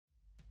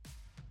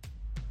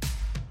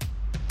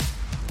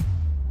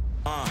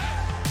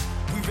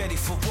We ready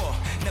for war,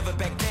 never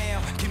back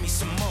down, give me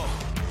some more.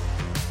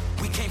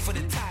 We came for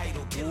the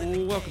title.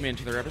 Welcome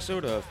into another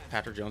episode of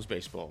Patrick Jones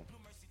Baseball.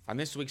 On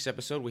this week's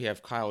episode, we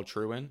have Kyle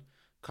Trewyn.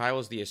 Kyle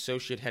is the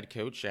associate head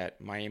coach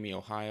at Miami,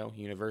 Ohio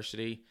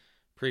University.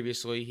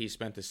 Previously, he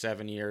spent the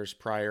 7 years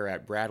prior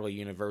at Bradley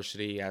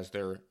University as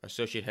their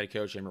associate head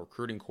coach and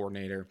recruiting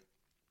coordinator.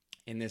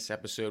 In this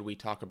episode, we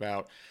talk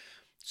about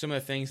some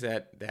of the things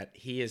that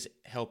he is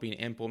helping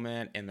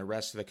implement and the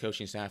rest of the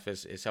coaching staff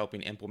is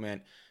helping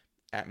implement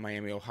at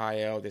Miami,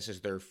 Ohio. This is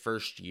their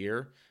first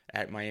year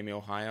at Miami,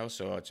 Ohio,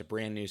 so it's a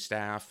brand new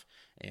staff,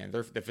 and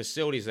the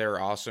facilities there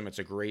are awesome. It's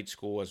a great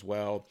school as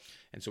well,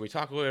 and so we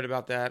talk a little bit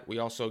about that. We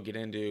also get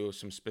into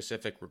some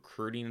specific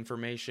recruiting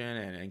information,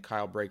 and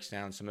Kyle breaks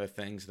down some of the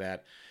things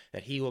that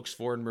he looks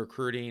for in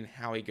recruiting,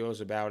 how he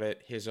goes about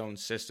it, his own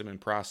system and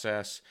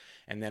process,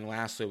 and then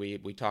lastly,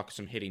 we talk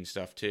some hitting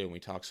stuff too, and we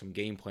talk some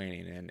game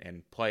planning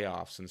and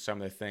playoffs and some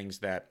of the things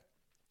that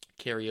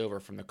carry over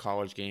from the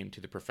college game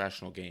to the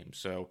professional game.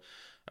 So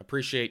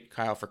appreciate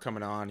Kyle for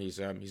coming on. He's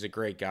a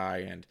great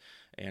guy,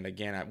 and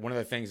again, one of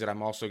the things that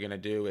I'm also going to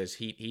do is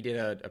he did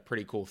a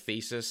pretty cool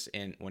thesis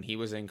when he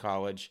was in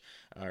college,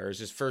 or it was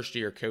his first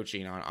year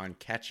coaching on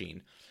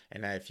catching.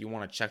 And if you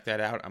want to check that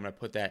out, I'm going to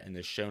put that in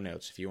the show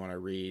notes if you want to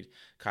read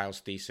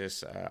Kyle's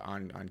thesis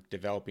on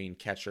developing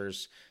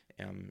catchers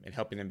and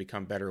helping them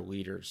become better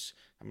leaders.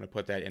 I'm going to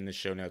put that in the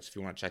show notes if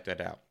you want to check that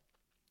out.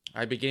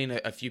 I've been getting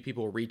a few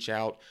people reach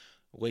out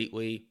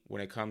lately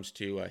when it comes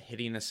to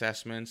hitting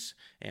assessments,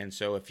 and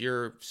so if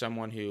you're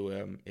someone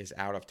who is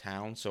out of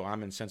town, so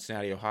I'm in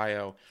Cincinnati,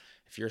 Ohio.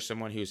 If you're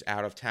someone who's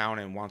out of town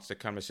and wants to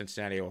come to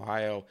Cincinnati,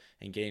 Ohio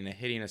and getting a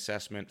hitting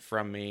assessment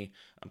from me,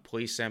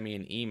 please send me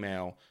an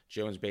email,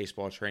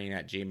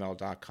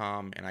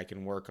 jonesbaseballtraining@gmail.com, and I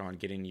can work on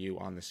getting you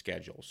on the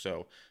schedule.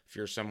 So if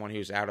you're someone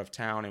who's out of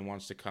town and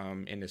wants to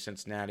come into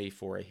Cincinnati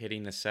for a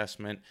hitting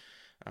assessment,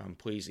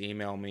 please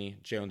email me,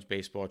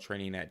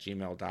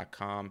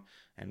 jonesbaseballtraining@gmail.com,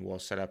 and we'll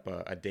set up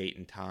a date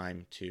and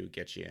time to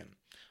get you in.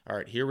 All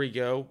right, here we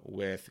go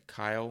with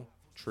Kyle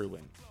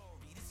Trewyn.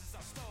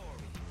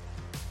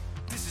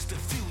 This is the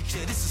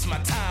future, this is my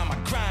time, I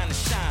grind and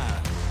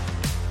shine.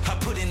 I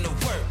put in the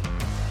work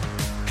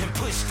and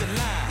push the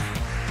line.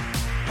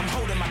 I'm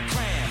holding my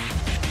ground,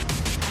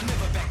 I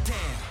never back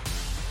down.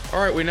 All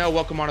right, we now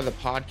welcome onto the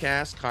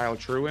podcast, Kyle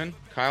Trewyn.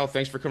 Kyle,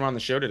 thanks for coming on the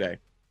show today.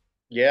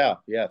 Yeah.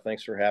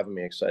 Thanks for having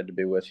me. Excited to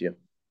be with you.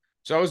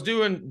 So I was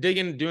doing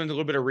a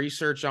little bit of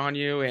research on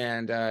you,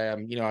 and I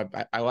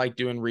like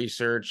doing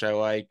research. I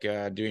like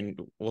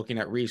looking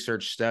at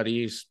research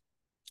studies,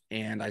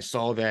 and I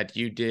saw that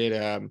you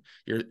did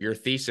your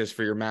thesis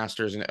for your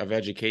master's of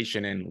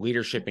education in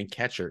leadership in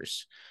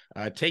catchers.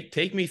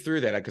 Take me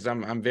through that, because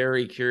I'm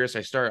very curious.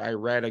 I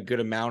read a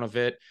good amount of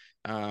it.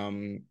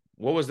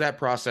 What was that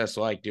process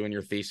like, doing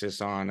your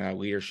thesis on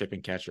leadership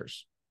in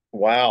catchers?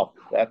 Wow,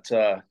 that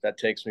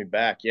takes me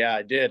back. Yeah,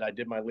 I did. I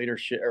did my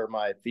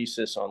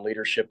thesis on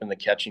leadership in the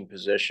catching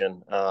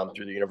position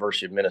through the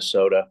University of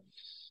Minnesota.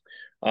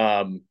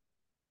 I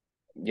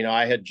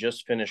had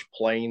just finished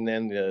playing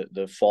then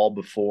the fall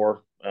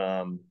before.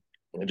 I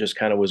just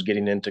kind of was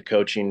getting into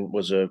coaching.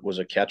 Was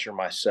a catcher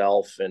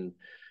myself, and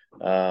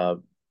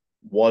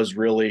was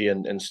really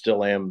and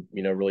still am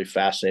really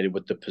fascinated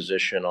with the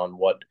position on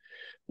what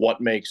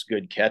makes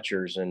good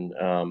catchers, and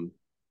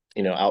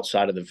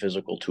outside of the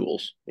physical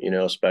tools,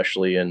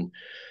 especially in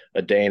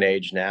a day and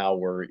age now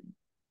where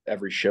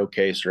every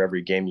showcase or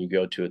every game you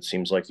go to, it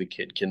seems like the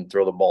kid can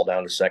throw the ball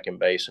down to second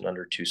base in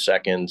under 2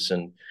 seconds,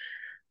 and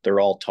they're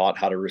all taught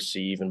how to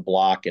receive and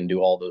block and do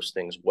all those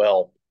things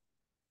well.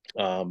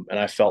 And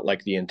I felt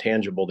like the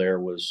intangible there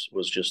was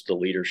just the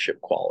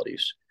leadership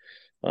qualities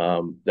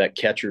that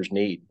catchers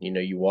need.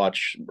 You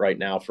watch right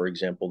now, for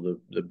example,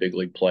 the big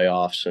league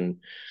playoffs, and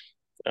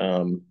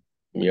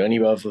any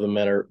of them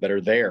that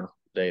are there,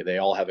 they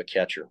all have a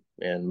catcher,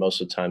 and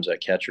most of the times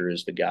that catcher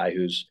is the guy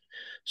who's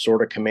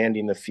sort of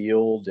commanding the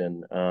field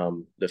and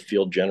the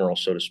field general,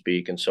 so to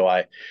speak. And so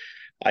I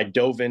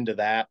dove into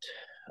that,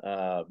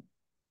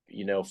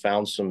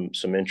 found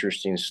some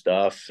interesting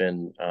stuff,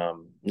 and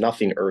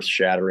nothing earth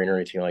shattering or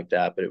anything like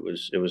that, but it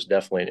was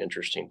definitely an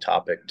interesting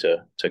topic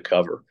to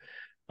cover.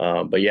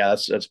 But yeah,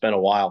 that's been a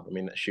while. I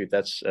mean, shoot,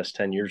 that's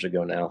 10 years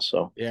ago now.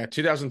 So yeah,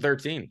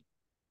 2013.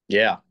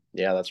 Yeah,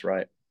 that's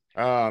right.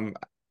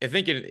 I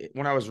think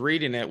when I was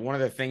reading it, one of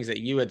the things that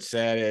you had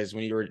said is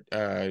when you were,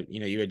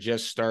 you had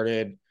just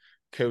started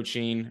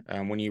coaching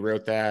when you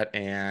wrote that.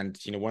 And,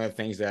 one of the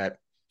things that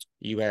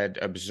you had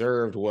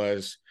observed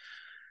was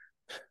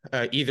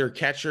either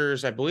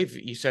catchers, I believe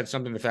you said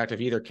something to the fact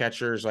of either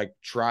catchers like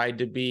tried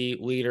to be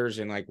leaders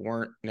and like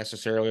weren't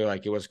necessarily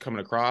like it was coming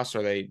across,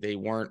 or they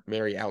weren't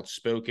very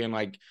outspoken.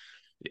 Like,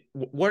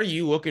 what are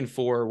you looking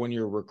for when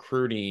you're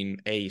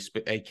recruiting a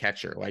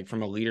catcher, like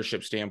from a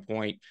leadership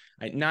standpoint,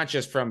 not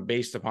just from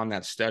based upon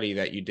that study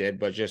that you did,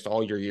 but just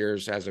all your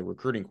years as a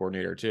recruiting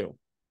coordinator too?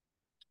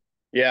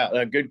 Yeah,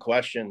 a good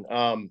question.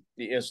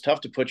 It's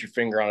tough to put your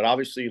finger on it.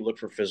 Obviously, you look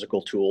for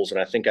physical tools,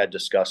 and I think I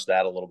discussed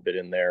that a little bit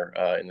in there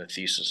in the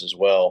thesis as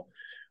well.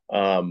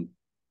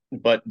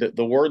 but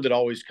the word that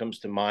always comes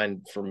to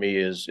mind for me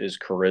is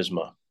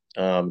charisma.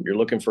 You're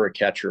looking for a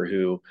catcher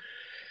who,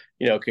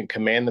 can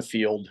command the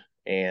field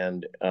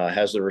and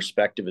has the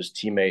respect of his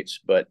teammates,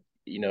 but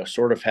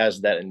sort of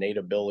has that innate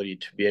ability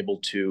to be able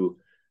to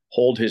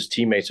hold his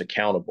teammates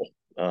accountable.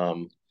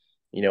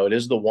 It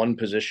is the one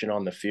position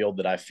on the field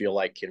that I feel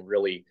like can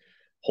really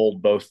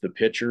hold both the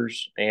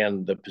pitchers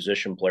and the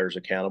position players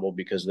accountable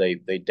because they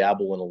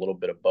dabble in a little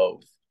bit of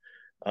both.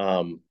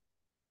 Um,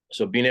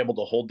 so being able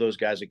to hold those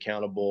guys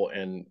accountable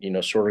and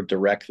sort of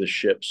direct the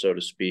ship, so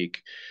to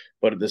speak,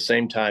 but at the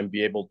same time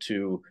be able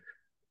to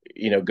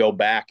go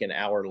back an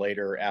hour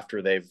later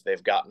after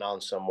they've gotten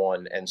on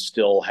someone and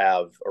still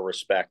have a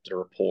respect, a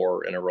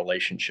rapport, and a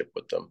relationship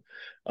with them.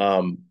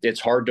 It's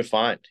hard to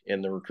find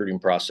in the recruiting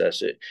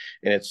process.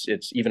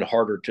 It's even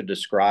harder to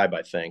describe.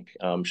 I think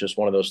it's just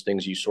one of those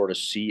things you sort of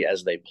see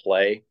as they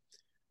play,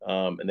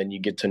 and then you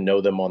get to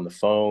know them on the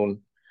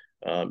phone.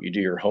 You do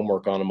your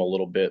homework on them a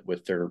little bit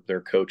with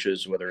their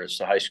coaches, whether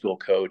it's a high school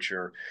coach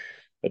or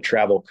a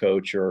travel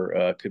coach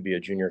or could be a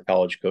junior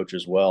college coach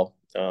as well.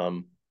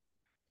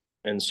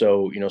 And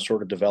so,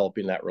 sort of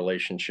developing that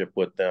relationship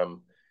with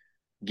them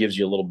gives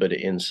you a little bit of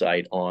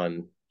insight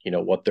on,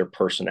 what their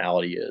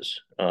personality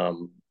is.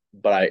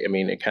 But I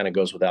mean, it kind of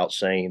goes without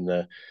saying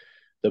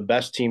the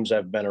best teams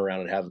I've been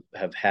around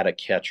have had a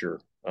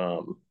catcher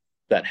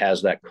that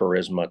has that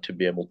charisma to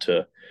be able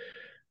to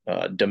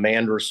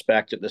demand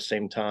respect at the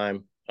same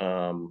time,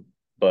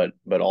 but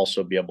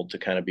also be able to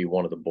kind of be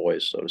one of the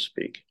boys, so to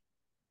speak.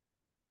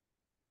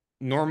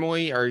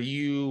 Normally, are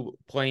you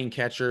playing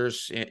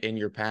catchers in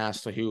your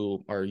past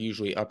who are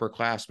usually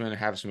upperclassmen and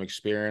have some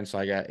experience?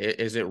 Like,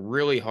 is it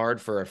really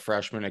hard for a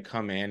freshman to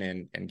come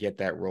in and get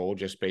that role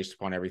just based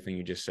upon everything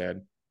you just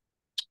said?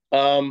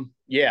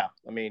 Yeah,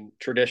 I mean,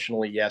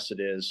 traditionally, yes,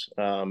 it is.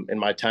 In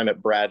my time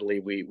at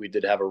Bradley, we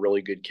did have a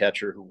really good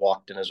catcher who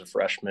walked in as a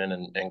freshman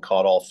and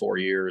caught all 4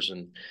 years,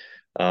 and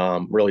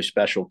really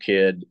special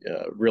kid,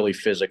 really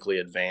physically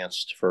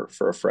advanced for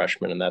a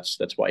freshman, and that's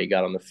why he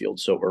got on the field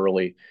so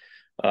early.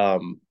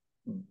 Um,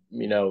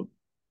 you know,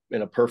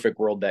 in a perfect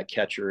world, that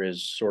catcher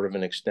is sort of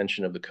an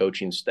extension of the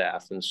coaching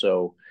staff, and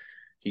so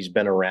he's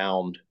been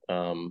around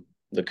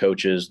the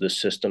coaches, the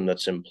system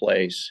that's in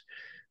place.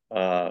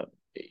 Uh,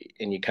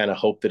 and you kind of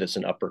hope that it's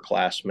an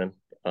upperclassman,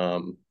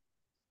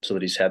 so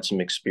that he's had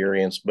some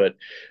experience. But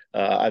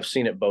I've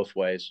seen it both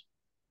ways.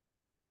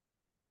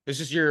 This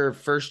is your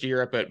first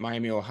year up at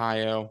Miami,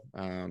 Ohio,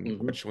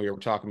 Mm-hmm. which we were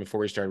talking before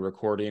we started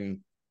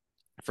recording.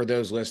 For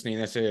those listening,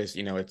 this is,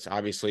 it's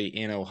obviously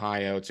in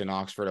Ohio. It's in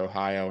Oxford,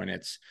 Ohio, and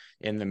it's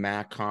in the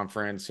MAC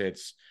conference.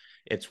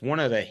 It's one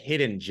of the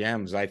hidden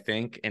gems, I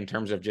think, in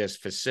terms of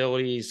just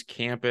facilities,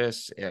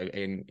 campus,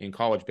 in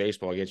college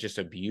baseball. It's just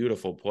a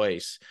beautiful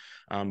place.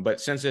 But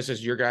since this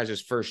is your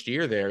guys' first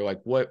year there, like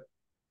what,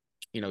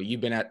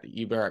 you've been at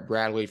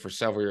Bradley for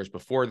several years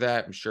before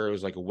that. I'm sure it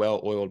was like a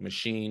well-oiled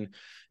machine.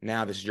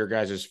 Now this is your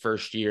guys'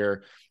 first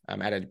year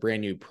at a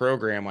brand new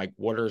program. Like,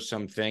 what are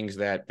some things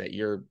that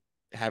you're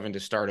having to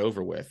start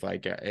over with?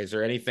 Like, is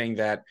there anything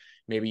that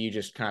maybe you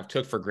just kind of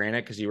took for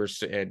granted because you were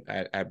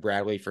at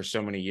Bradley for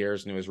so many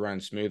years and it was running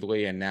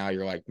smoothly, and now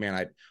you're like,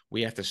 man,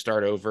 we have to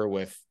start over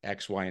with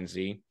X, Y, and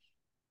Z?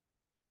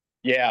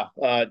 Yeah,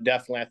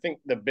 definitely. I think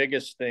the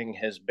biggest thing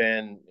has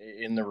been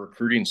in the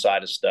recruiting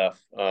side of stuff.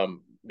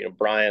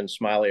 Brian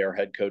Smiley, our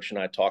head coach, and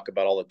I talk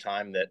about all the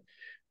time that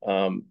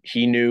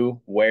he knew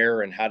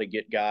where and how to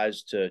get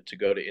guys to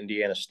go to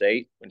Indiana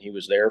State when he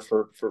was there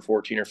for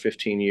 14 or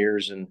 15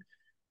 years. And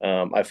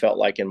I felt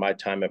like in my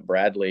time at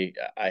Bradley,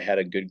 I had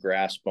a good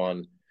grasp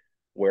on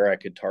where I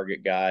could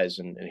target guys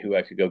and who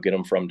I could go get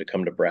them from to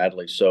come to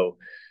Bradley. So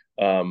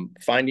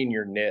finding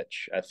your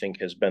niche, I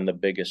think, has been the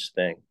biggest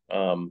thing.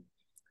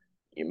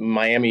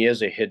 Miami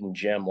is a hidden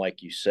gem,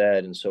 like you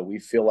said, and so we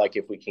feel like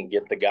if we can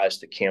get the guys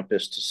to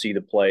campus to see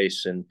the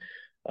place and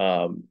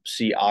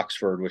see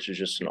Oxford, which is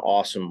just an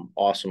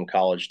awesome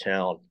college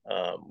town,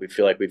 we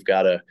feel like we've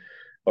got a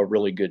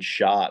really good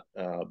shot.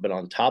 But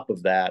on top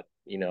of that,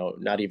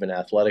 not even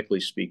athletically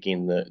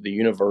speaking, the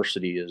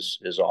university is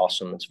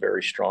awesome. It's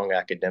very strong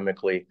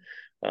academically.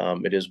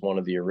 It is one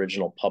of the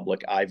original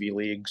public Ivy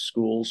League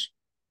schools,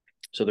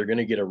 so they're going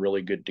to get a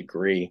really good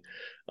degree.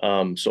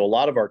 So a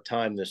lot of our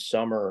time this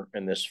summer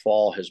and this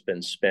fall has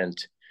been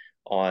spent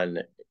on,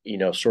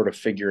 sort of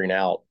figuring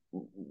out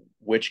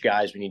which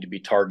guys we need to be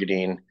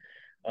targeting,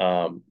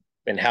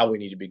 and how we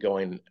need to be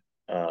going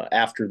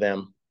after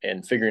them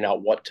and figuring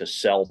out what to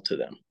sell to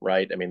them.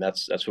 Right. I mean,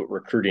 that's what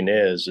recruiting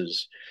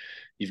is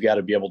you've got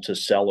to be able to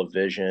sell a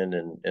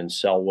vision and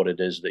sell what it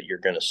is that you're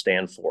going to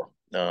stand for.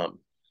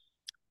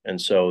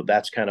 And so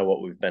that's kind of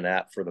what we've been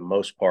at for the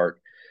most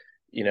part.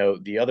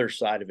 The other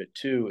side of it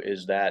too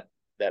is that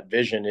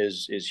vision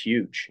is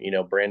huge.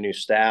 Brand new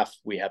staff.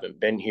 We haven't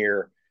been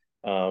here.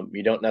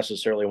 You don't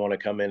necessarily want to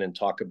come in and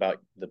talk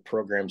about the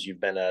programs you've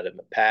been at in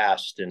the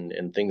past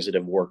and things that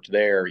have worked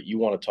there. You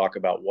want to talk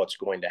about what's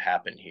going to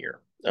happen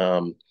here.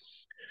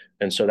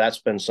 And so that's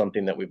been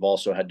something that we've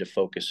also had to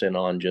focus in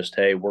on. Just,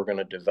 hey, we're going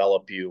to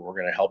develop you. We're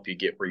going to help you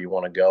get where you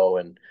want to go.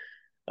 And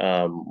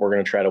we're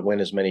going to try to win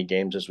as many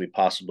games as we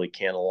possibly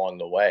can along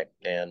the way.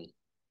 And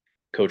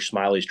Coach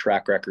Smiley's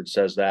track record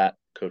says that.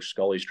 Coach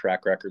Scully's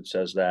track record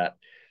says that.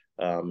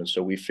 And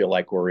so we feel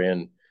like we're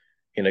in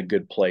a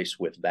good place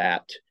with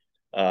that.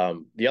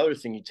 The other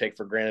thing you take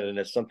for granted, and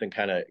it's something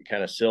kind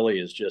of silly,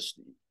 is just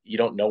you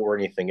don't know where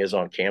anything is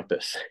on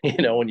campus.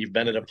 When you've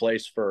been at a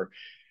place for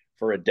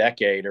a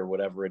decade or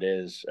whatever it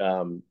is,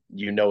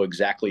 you know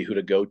exactly who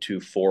to go to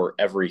for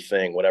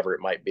everything, whatever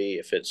it might be.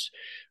 If it's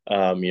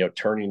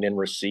turning in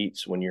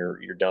receipts when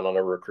you're done on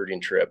a recruiting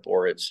trip,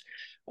 or it's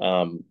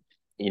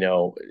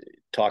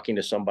talking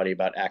to somebody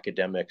about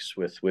academics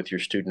with your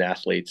student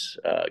athletes,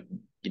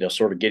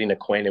 sort of getting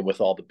acquainted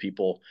with all the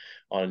people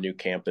on a new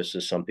campus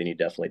is something you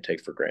definitely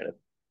take for granted.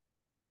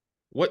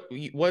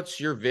 What's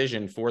your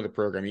vision for the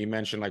program? You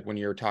mentioned like when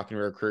you're talking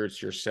to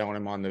recruits, you're selling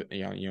them on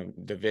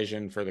the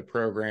vision for the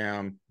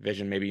program,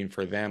 vision maybe even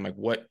for them. Like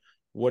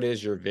what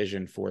is your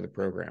vision for the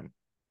program?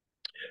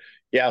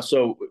 Yeah,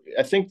 so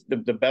I think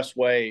the best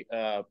way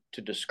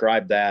to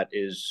describe that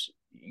is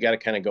you got to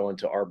kind of go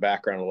into our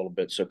background a little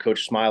bit. So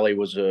Coach Smiley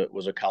was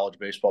a college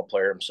baseball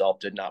player himself,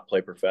 did not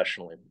play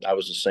professionally. I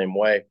was the same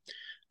way.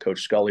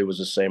 Coach Scully was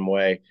the same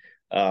way.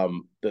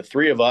 The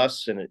three of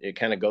us, and it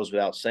kind of goes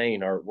without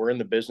saying, we're in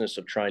the business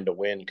of trying to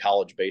win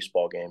college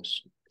baseball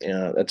games.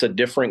 That's a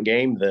different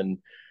game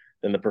than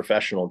the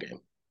professional game,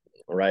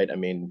 right? I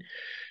mean,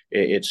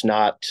 it's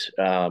not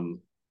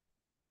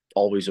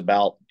always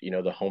about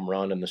the home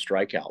run and the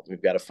strikeout.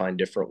 We've got to find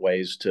different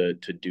ways to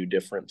do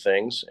different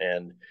things,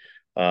 and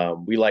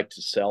we like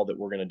to sell that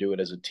we're going to do it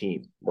as a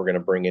team. We're going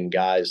to bring in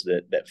guys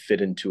that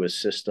fit into a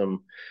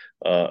system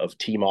of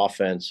team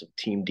offense, of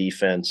team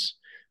defense,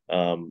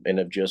 and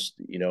of just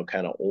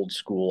kind of old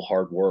school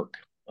hard work,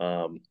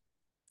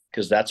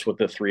 because that's what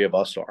the three of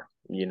us are.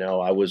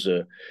 I was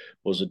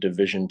a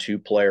Division II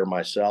player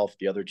myself.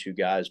 The other two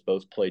guys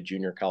both played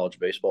junior college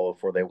baseball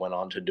before they went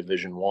on to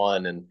Division I,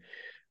 and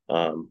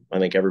I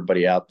think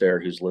everybody out there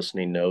who's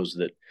listening knows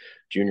that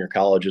junior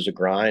college is a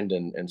grind,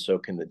 and so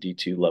can the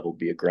D2 level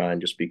be a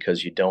grind, just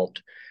because you don't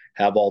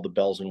have all the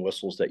bells and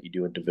whistles that you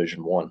do in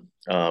Division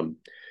I.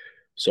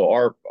 So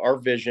our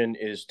vision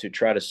is to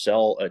try to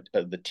sell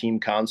the team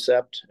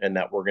concept, and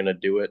that we're going to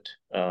do it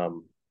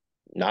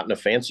not in a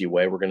fancy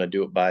way. We're going to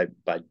do it by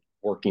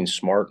working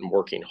smart and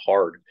working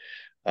hard.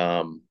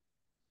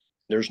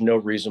 There's no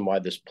reason why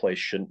this place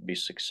shouldn't be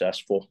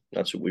successful.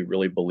 That's what we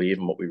really believe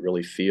and what we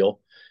really feel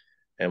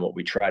and what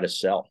we try to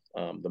sell.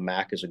 The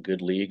MAC is a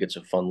good league. It's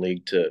a fun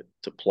league to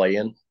play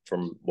in,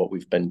 from what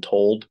we've been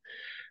told,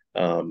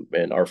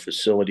 and our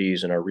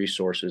facilities and our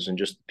resources and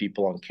just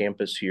people on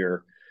campus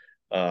here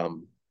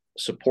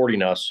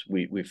supporting us.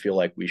 We feel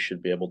like we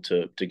should be able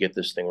to get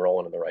this thing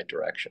rolling in the right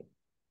direction.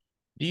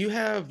 Do you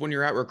have, when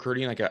you're out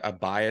recruiting, like a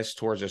bias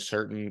towards a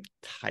certain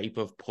type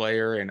of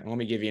player? And let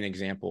me give you an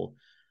example.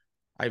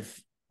 I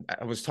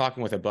was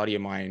talking with a buddy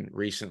of mine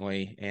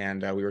recently,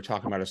 and we were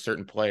talking about a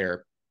certain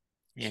player,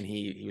 and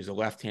he was a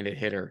left-handed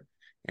hitter.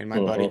 And my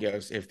buddy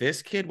goes, if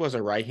this kid was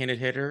a right-handed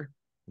hitter,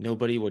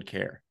 nobody would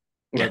care.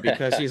 But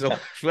because he's a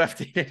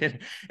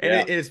left-handed, and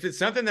Yeah. it's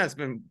something that's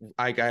been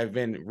like I've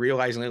been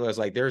realizing lately, is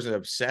like there's an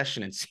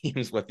obsession, it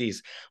seems,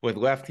 with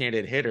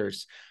left-handed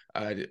hitters.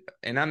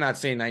 And I'm not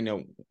saying, I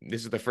know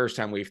this is the first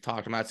time we've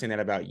talked, I'm not saying that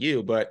about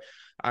you, but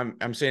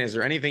I'm saying, is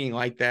there anything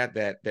like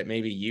that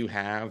maybe you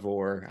have,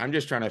 or I'm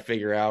just trying to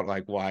figure out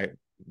like why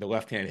the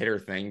left-handed hitter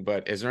thing,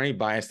 but is there any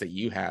bias that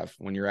you have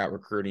when you're out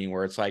recruiting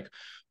where it's like,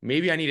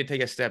 maybe I need to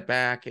take a step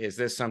back? Is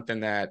this something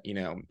that,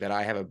 that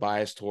I have a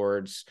bias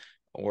towards,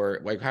 or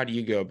like, how do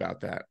you go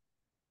about that?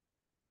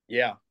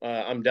 Yeah,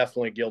 I'm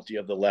definitely guilty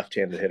of the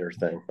left-handed hitter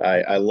thing.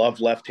 I love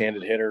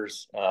left-handed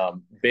hitters,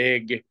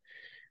 big,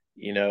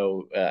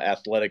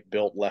 athletic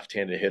built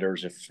left-handed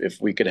hitters. If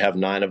we could have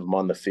 9 of them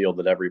on the field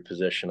at every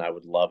position, I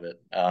would love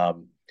it.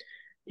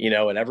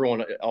 And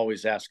everyone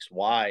always asks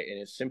why, and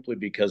it's simply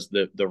because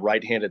the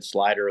right-handed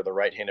slider or the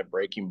right-handed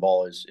breaking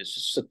ball is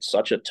just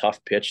such a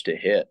tough pitch to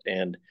hit.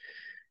 And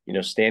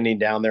standing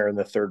down there in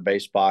the third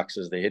base box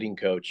as the hitting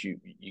coach,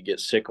 you get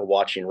sick of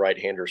watching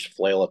right-handers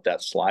flail at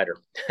that slider.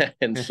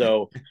 And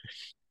so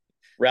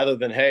rather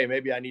than, hey,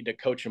 maybe I need to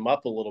coach them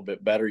up a little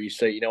bit better, you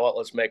say, you know what,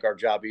 let's make our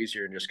job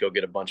easier and just go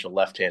get a bunch of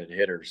left-handed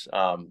hitters.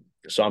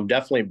 So I'm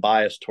definitely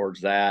biased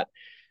towards that.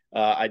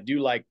 I do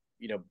like,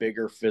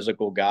 bigger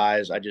physical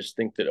guys. I just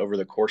think that over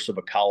the course of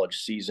a college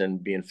season,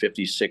 being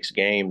 56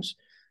 games,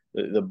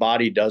 the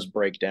body does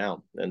break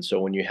down. And so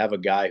when you have a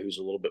guy who's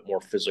a little bit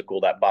more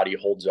physical, that body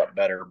holds up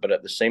better. But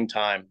at the same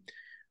time,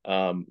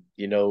 the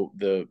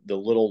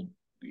little,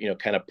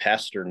 kind of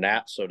pest or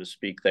gnat, so to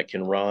speak, that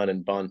can run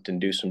and bunt and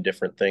do some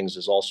different things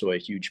is also a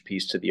huge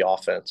piece to the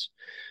offense.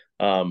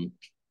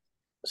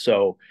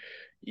 So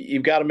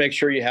you've got to make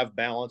sure you have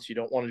balance. You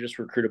don't want to just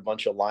recruit a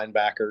bunch of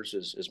linebackers,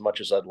 as much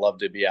as I'd love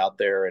to be out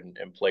there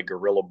and play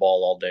guerrilla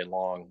ball all day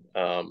long.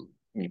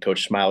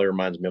 Coach Smiley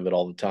reminds me of it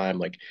all the time.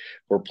 Like,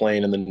 we're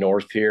playing in the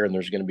north here, and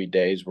there's going to be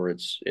days where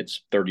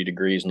it's 30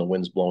 degrees and the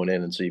wind's blowing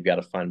in. And so you've got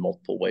to find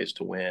multiple ways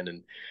to win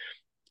and,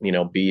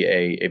 be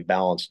a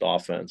balanced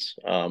offense.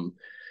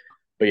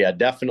 but yeah,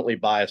 definitely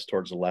biased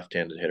towards the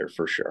left-handed hitter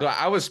for So sure.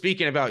 I was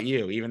speaking about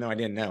you, even though I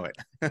didn't know it.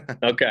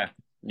 Okay,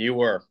 you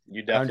I'm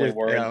definitely just,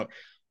 were.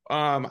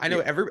 I know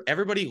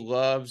everybody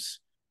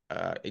loves,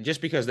 just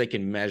because they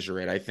can measure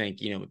it. I think,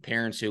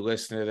 parents who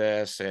listen to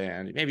this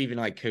and maybe even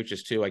like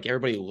coaches too, like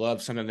everybody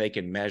loves something they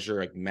can measure,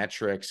 like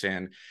metrics.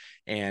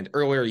 And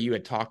earlier you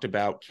had talked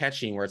about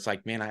catching where it's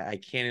like, man, I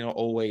can't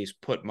always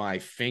put my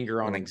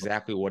finger on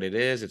exactly what it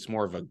is. It's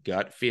more of a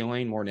gut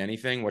feeling more than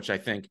anything, which I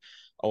think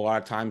a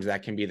lot of times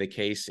that can be the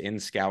case in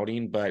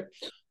scouting. But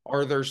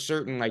are there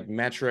certain like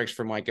metrics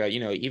from like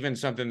even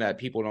something that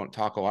people don't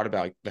talk a lot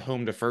about, like the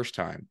home to first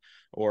time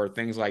or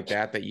things like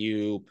that that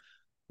you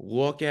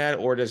look at,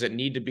 or does it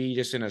need to be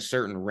just in a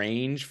certain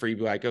range for you to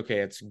be like, okay,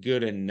 it's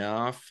good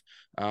enough?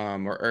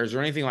 Or is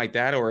there anything like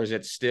that, or is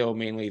it still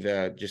mainly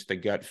just the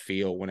gut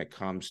feel when it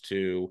comes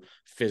to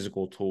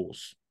physical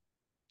tools?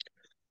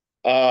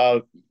 Uh,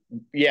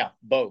 yeah,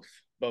 both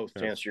to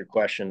Yeah. answer your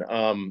question.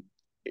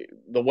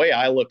 The way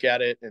I look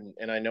at it,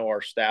 and I know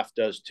our staff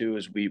does too,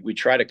 is we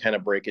try to kind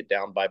of break it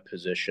down by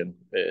position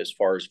as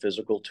far as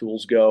physical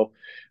tools go.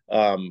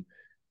 Um,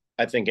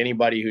 I think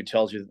anybody who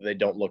tells you that they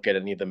don't look at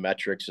any of the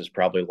metrics is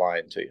probably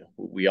lying to you.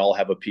 We all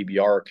have a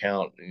PBR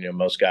account.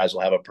 Most guys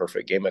will have a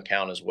perfect game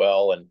account as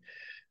well. And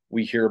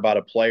we hear about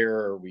a player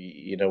or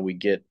we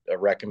get a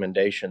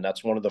recommendation.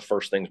 That's one of the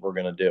first things we're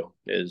going to do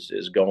is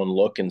go and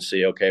look and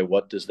see, okay,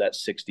 what does that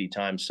 60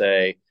 times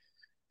say?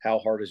 How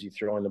hard is he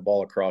throwing the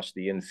ball across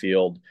the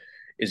infield?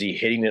 Is he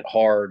hitting it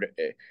hard?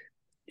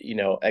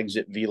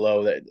 Exit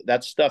velo.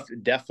 That stuff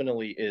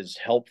definitely is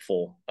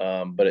helpful,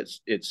 but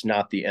it's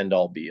not the end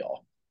all be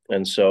all.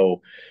 And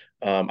so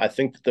I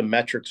think that the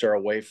metrics are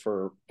a way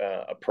for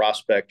a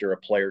prospect or a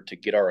player to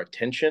get our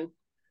attention.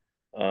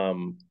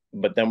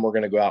 But then we're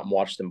going to go out and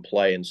watch them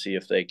play and see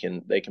if they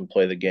can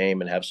play the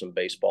game and have some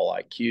baseball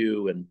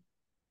IQ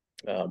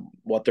and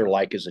what they're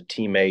like as a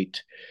teammate,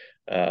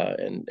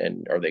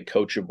 and are they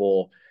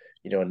coachable?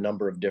 A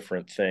number of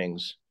different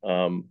things.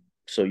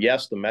 So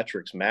yes, the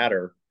metrics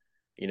matter.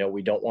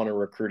 We don't want to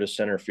recruit a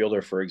center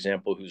fielder, for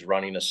example, who's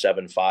running a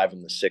 7.5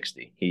 in the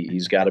 60.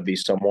 He's got to be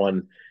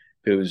someone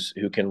who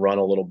can run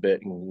a little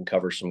bit and can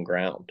cover some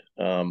ground.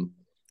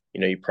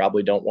 You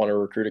probably don't want to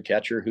recruit a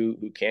catcher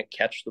who can't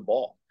catch the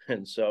ball.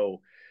 And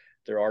so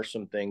there are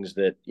some things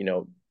that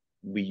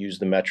we use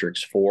the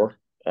metrics for,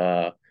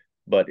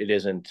 but it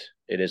isn't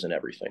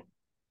everything.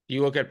 Do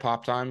you look at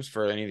pop times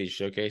for any of these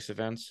showcase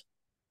events?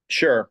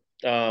 Sure,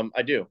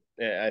 I do.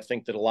 I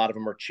think that a lot of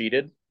them are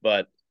cheated,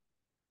 but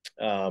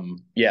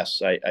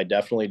yes, I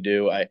definitely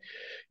do.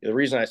 The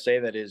reason I say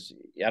that is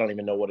I don't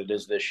even know what it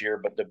is this year,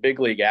 but the big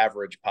league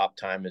average pop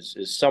time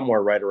is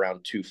somewhere right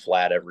around 2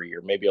 flat every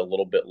year, maybe a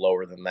little bit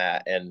lower than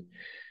that. And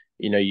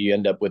you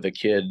end up with a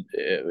kid,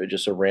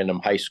 just a random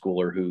high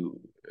schooler who,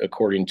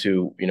 according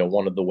to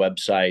one of the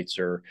websites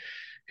or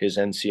his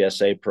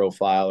NCSA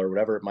profile or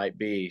whatever it might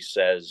be,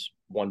 says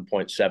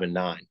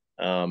 1.79.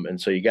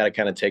 And so you got to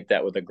kind of take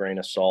that with a grain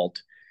of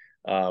salt.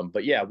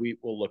 But yeah, we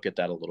will look at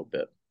that a little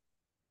bit.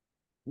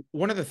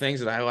 One of the things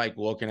that I like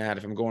looking at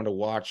if I'm going to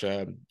watch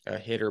a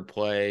hitter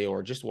play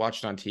or just watch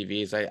it on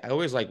TV is I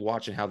always like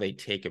watching how they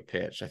take a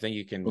pitch. I think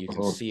you can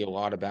Mhm. see a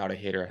lot about a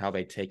hitter and how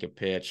they take a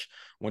pitch.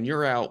 When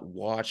you're out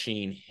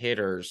watching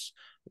hitters,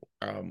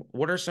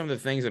 what are some of the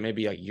things that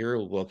maybe like you're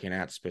looking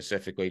at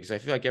specifically? Because I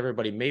feel like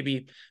everybody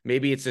maybe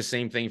it's the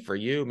same thing for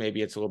you,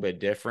 maybe it's a little bit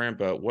different,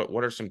 but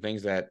what are some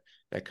things that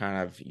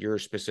kind of you're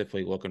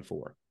specifically looking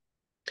for?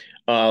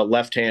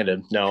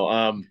 Left-handed.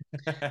 No.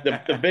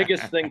 The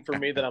biggest thing for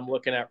me that I'm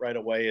looking at right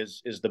away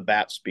is the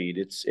bat speed.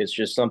 It's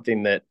just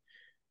something that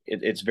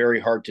it's very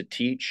hard to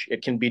teach.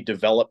 It can be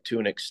developed to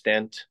an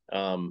extent,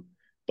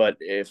 but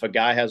if a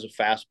guy has a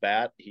fast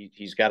bat,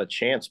 he's got a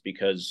chance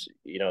because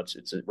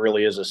it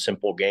really is a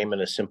simple game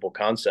and a simple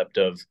concept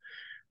of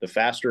the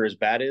faster his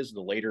bat is,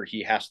 the later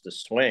he has to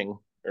swing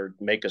or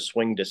make a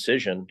swing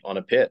decision on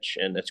a pitch,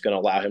 and it's going to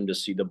allow him to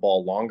see the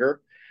ball longer,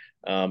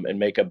 and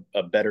make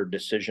a better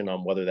decision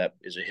on whether that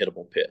is a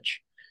hittable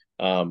pitch.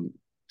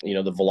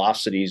 The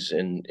velocities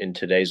in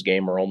today's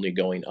game are only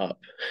going up.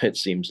 It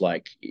seems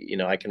like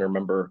I can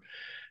remember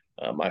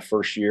my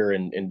first year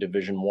in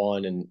Division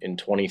One in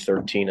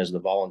 2013 as the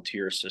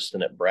volunteer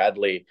assistant at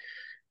Bradley.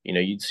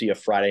 You'd see a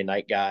Friday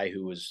night guy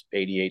who was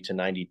 88 to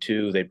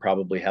 92. They'd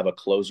probably have a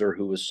closer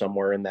who was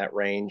somewhere in that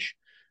range.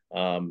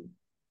 Um,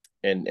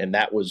 and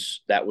that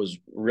was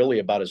really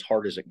about as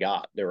hard as it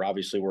got. There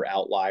obviously were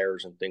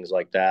outliers and things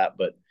like that,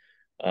 but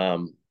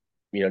um,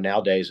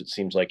 nowadays it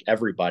seems like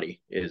everybody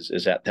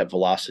is at that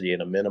velocity at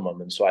a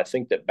minimum, and so I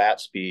think that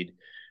bat speed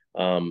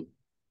um,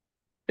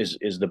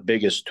 is the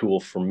biggest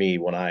tool for me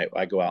when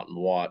I go out and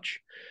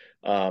watch.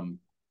 Um,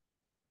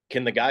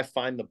 can the guy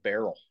find the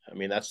barrel? I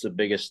mean, that's the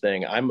biggest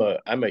thing. I'm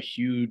a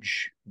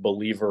huge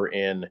believer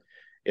in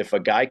if a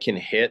guy can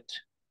hit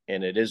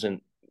and it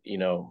isn't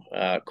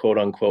quote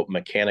unquote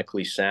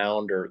mechanically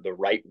sound or the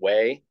right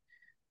way,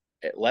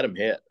 let him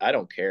hit. I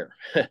don't care.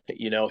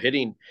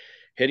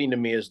 Hitting to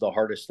me is the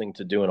hardest thing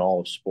to do in all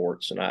of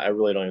sports, and I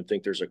really don't even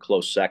think there's a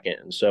close second.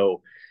 And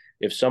so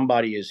if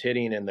somebody is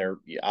hitting and they're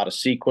out of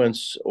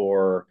sequence,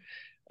 or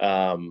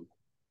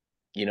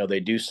they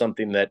do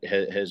something that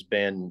has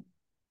been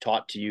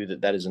taught to you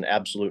that is an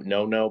absolute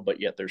no-no, but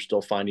yet they're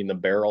still finding the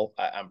barrel,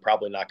 I'm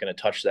probably not going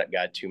to touch that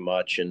guy too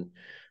much. And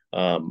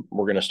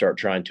we're going to start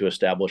trying to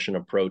establish an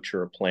approach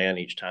or a plan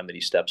each time that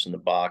he steps in the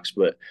box.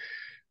 But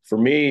for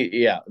me,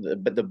 yeah,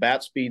 the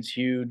bat speed's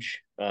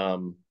huge.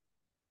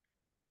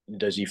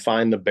 Does he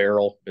find the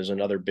barrel is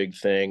another big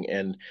thing.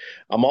 And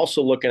I'm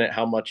also looking at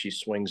how much he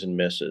swings and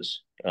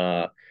misses.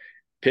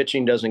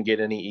 Pitching doesn't get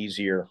any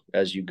easier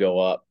as you go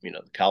up, the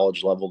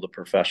college level, the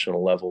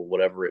professional level,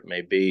 whatever it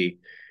may be.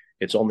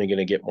 It's only going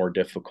to get more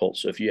difficult.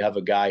 So if you have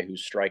a guy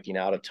who's striking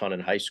out a ton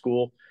in high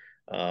school,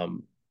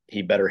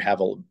 he better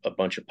have a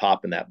bunch of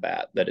pop in that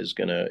bat that is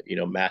going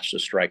to, match the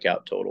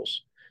strikeout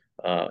totals.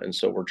 And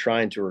so we're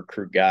trying to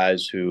recruit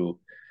guys who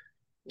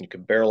you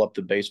can barrel up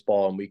the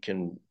baseball, and we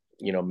can,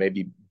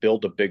 maybe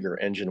build a bigger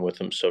engine with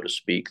them, so to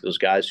speak. Those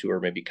guys who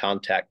are maybe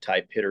contact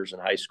type hitters in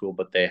high school,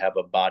 but they have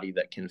a body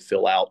that can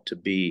fill out to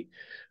be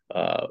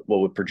what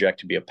would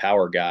project to be a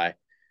power guy.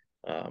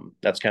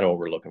 That's kind of what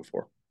we're looking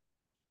for.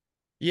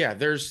 Yeah,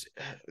 there's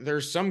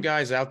some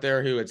guys out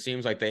there who it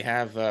seems like they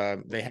have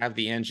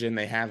the engine,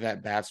 they have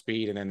that bat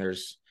speed, and then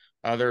there's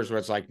others where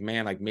it's like,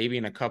 man, like maybe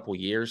in a couple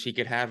years he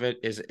could have it.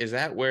 Is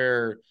that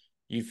where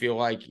you feel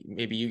like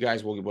maybe you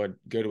guys would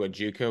go to a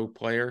JUCO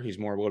player who's a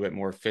little bit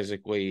more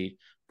physically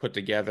put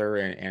together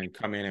and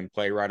come in and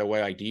play right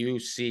away? Like, do you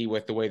see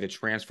with the way the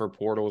transfer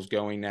portal is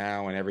going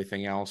now and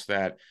everything else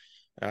that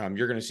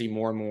you're going to see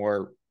more and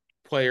more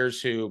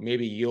players who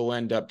maybe you'll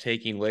end up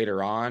taking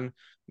later on?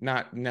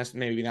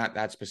 Maybe not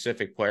that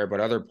specific player, but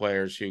other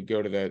players who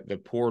go to the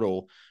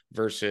portal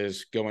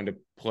versus going to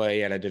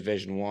play at a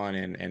Division I,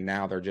 and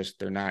now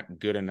they're not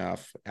good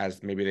enough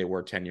as maybe they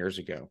were 10 years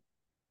ago.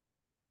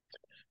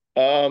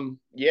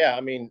 Yeah,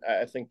 I mean,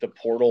 I think the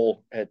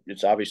portal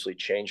it's obviously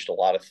changed a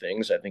lot of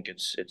things. I think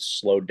it's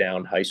slowed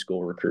down high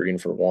school recruiting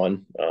for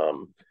one.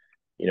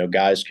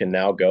 Guys can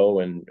now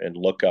go and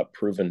look up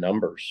proven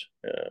numbers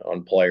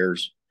on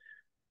players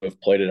who have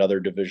played at other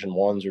Division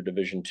I's or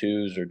Division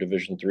II's or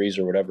Division III's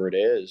or whatever it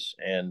is,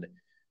 and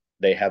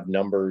they have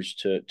numbers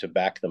to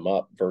back them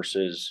up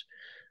versus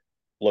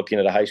looking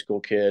at a high school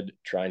kid,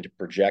 trying to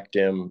project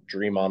him,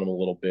 dream on him a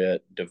little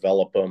bit,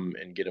 develop him,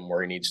 and get him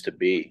where he needs to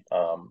be.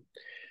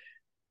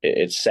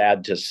 It's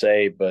sad to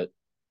say, but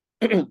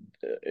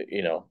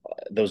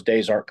those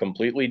days aren't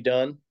completely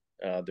done.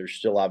 There's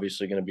still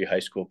obviously going to be high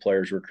school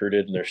players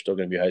recruited, and there's still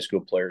going to be high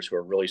school players who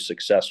are really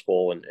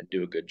successful and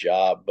do a good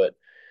job. But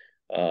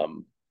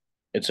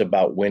it's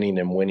about winning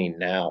and winning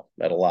now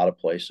at a lot of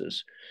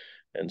places.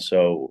 And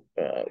so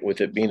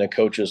with it being a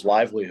coach's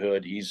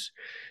livelihood, he's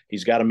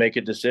got to make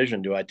a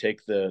decision. Do I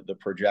take the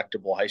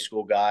projectable high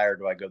school guy, or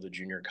do I go the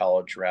junior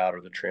college route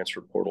or the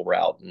transfer portal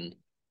route? And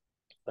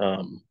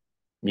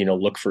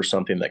look for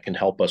something that can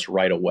help us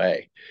right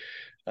away.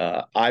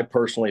 I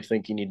personally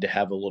think you need to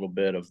have a little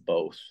bit of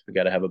both. We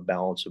got to have a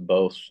balance of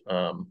both.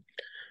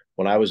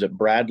 When I was at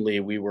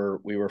Bradley, we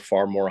were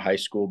far more high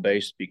school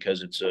based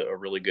because it's a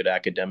really good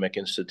academic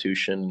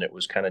institution, and it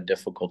was kind of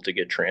difficult to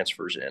get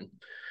transfers in.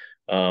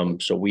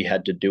 So we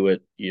had to do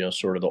it,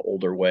 sort of the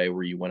older way,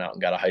 where you went out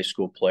and got a high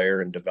school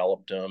player and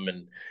developed them.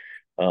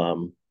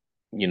 And,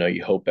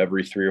 you hope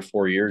every 3 or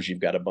 4 years you've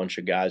got a bunch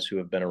of guys who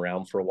have been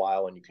around for a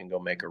while and you can go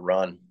make a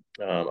run.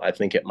 I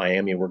think at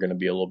Miami, we're going to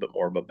be a little bit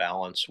more of a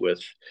balance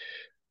with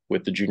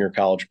the junior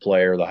college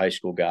player, the high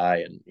school guy,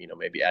 and,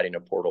 maybe adding a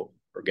portal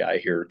or guy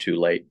here or two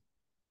late.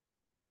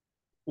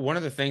 One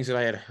of the things that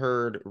I had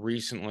heard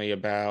recently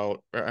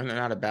about, or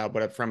not about,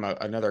 but from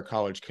another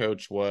college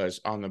coach, was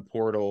on the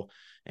portal.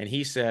 And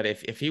he said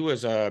if he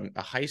was a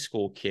high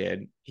school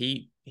kid,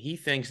 he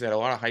thinks that a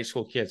lot of high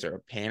school kids are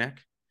a panic,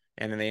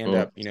 and then they end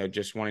up,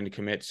 just wanting to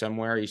commit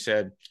somewhere. He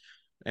said,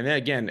 and then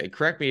again,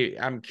 correct me,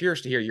 I'm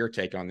curious to hear your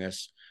take on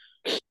this.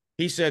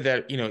 He said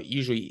that,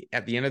 usually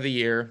at the end of the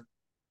year,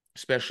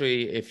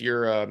 especially if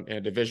you're in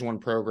a Division I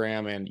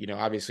program, and,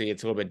 obviously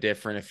it's a little bit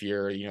different if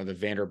you're, the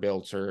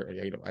Vanderbilts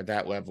or, at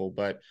that level.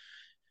 But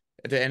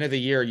at the end of the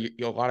year,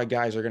 a lot of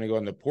guys are going to go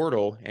in the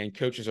portal, and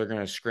coaches are going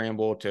to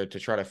scramble to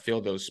try to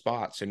fill those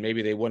spots. And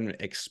maybe they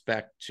wouldn't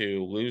expect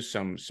to lose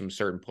some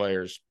certain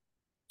players.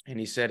 And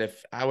he said,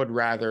 if I would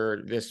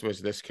rather, this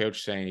was this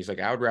coach saying, he's like,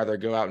 I would rather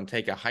go out and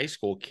take a high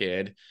school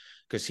kid,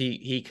 because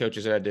he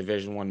coaches at a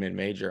Division I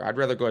mid-major. I'd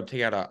rather go and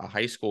take out a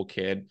high school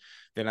kid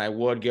than I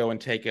would go and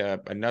take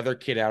another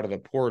kid out of the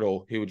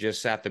portal who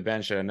just sat the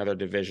bench at another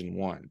Division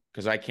I,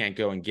 because I can't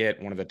go and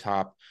get one of the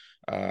top,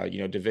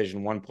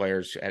 Division I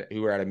players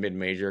who are at a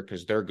mid-major,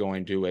 because they're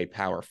going to a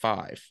Power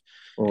 5.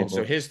 And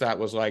so his thought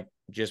was like,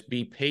 just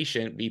be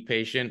patient,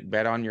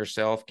 bet on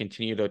yourself,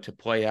 continue to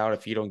play out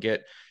if you don't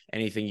get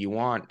anything you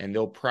want. And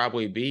there'll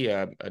probably be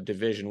a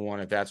Division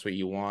I, if that's what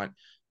you want,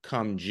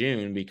 come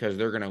June, because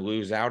they're going to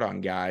lose out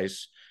on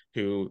guys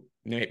who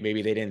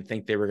maybe they didn't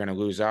think they were going to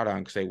lose out on,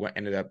 because they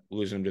ended up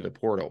losing them to the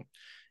portal.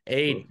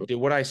 A, did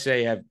what I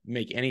say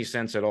make any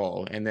sense at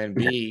all? And then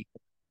B,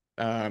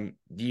 Do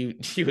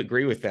you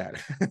agree with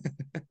that?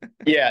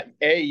 Yeah,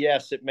 A,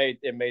 yes, it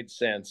made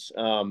sense.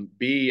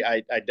 B,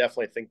 I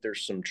definitely think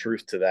there's some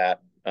truth to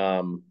that.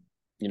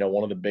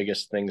 One of the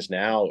biggest things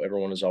now,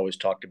 everyone has always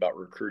talked about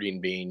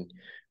recruiting being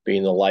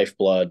the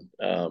lifeblood.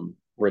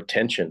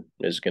 Retention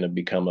is going to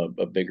become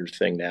a bigger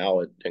thing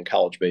now in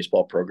college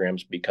baseball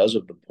programs because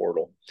of the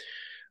portal.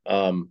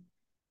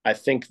 I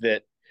think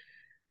that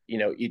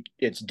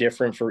it's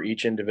different for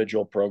each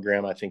individual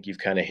program. I think you've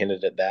kind of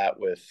hinted at that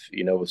with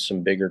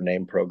some bigger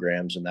name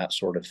programs and that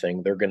sort of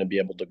thing. They're going to be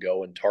able to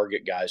go and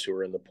target guys who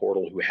are in the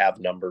portal who have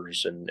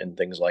numbers and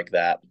things like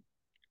that.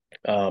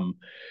 Um,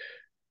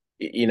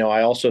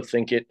 I also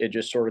think it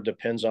just sort of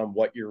depends on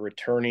what you're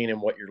returning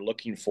and what you're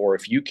looking for.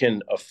 If you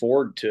can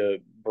afford to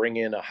bring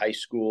in a high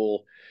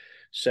school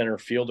center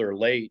fielder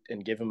late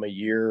and give him a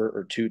year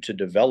or two to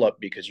develop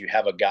because you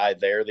have a guy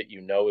there that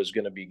is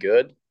going to be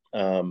good,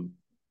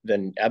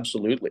 then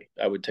absolutely,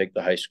 I would take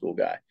the high school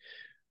guy.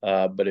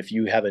 But if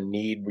you have a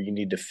need where you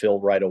need to fill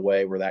right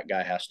away, where that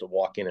guy has to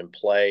walk in and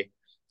play,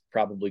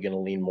 probably going to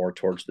lean more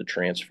towards the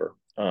transfer.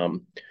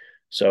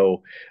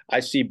 So I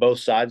see both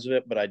sides of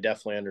it, but I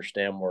definitely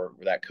understand where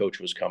that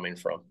coach was coming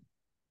from.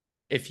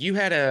 If you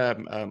had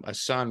a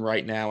son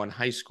right now in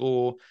high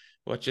school,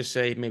 let's just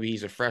say maybe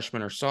he's a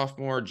freshman or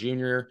sophomore,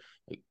 junior,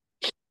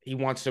 he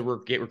wants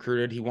to get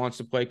recruited, he wants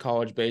to play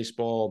college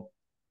baseball.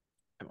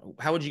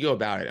 How would you go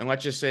about it? And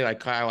let's just say, like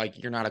Kyle,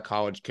 like you're not a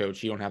college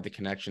coach, you don't have the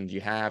connections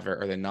you have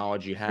or the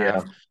knowledge you Yeah.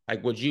 have.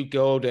 Like, would you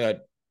go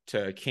to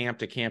camp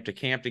to camp to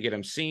camp to get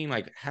him seen?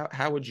 Like,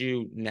 how would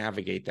you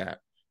navigate that?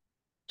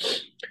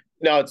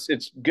 No,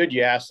 it's good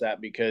you asked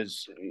that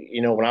because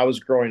when I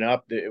was growing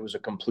up, it was a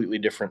completely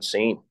different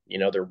scene.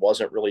 There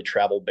wasn't really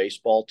travel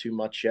baseball too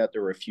much yet.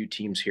 There were a few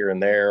teams here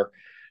and there.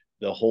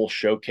 The whole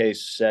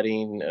showcase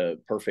setting,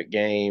 perfect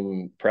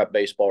game, prep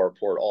baseball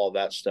report, all of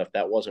that stuff,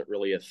 that wasn't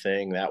really a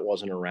thing. That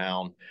wasn't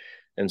around.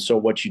 And so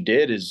what you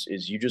did is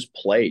you just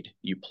played.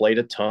 You played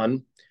a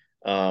ton.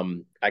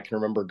 I can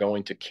remember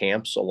going to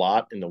camps a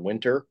lot in the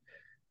winter,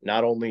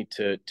 not only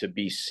to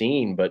be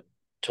seen, but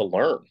to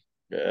learn,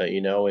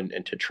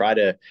 and to try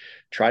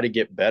to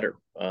get better.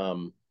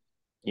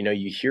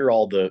 You hear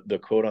all the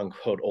quote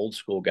unquote old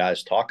school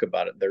guys talk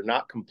about it. They're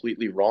not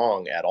completely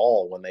wrong at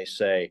all when they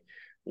say,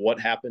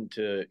 what happened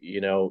to,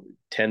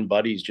 10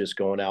 buddies just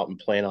going out and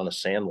playing on a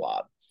sand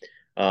lot?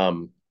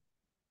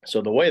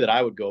 So the way that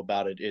I would go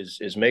about it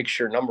is make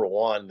sure, number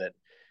one, that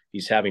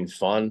he's having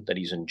fun, that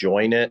he's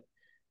enjoying it,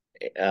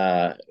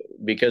 uh,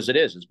 because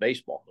it's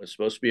baseball. It's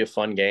supposed to be a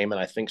fun game, and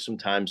I think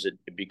sometimes it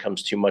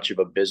becomes too much of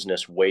a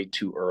business way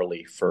too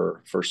early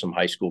for some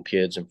high school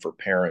kids and for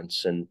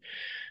parents and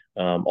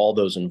all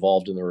those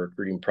involved in the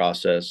recruiting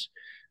process.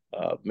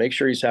 Make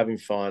sure he's having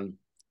fun.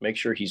 Make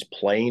sure he's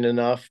playing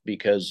enough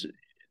because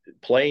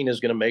playing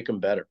is going to make him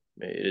better.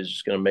 It is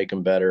just going to make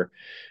him better.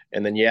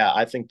 And then, yeah,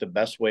 I think the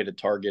best way to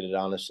target it,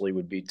 honestly,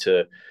 would be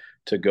to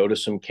go to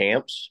some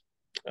camps.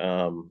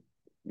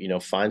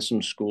 Find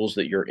some schools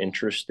that you're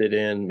interested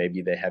in.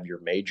 Maybe they have your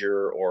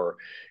major, or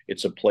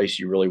it's a place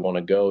you really want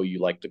to go. You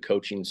like the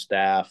coaching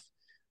staff,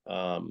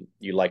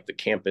 you like the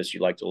campus, you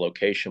like the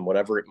location,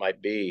 whatever it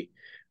might be.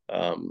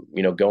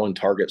 Go and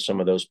target some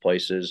of those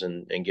places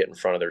and get in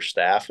front of their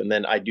staff. And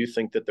then I do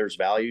think that there's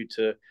value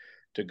to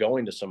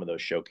going to some of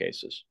those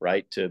showcases,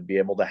 right? To be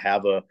able to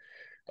have a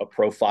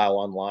profile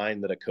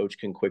online that a coach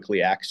can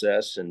quickly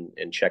access and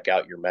check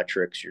out your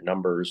metrics, your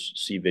numbers,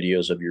 see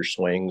videos of your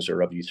swings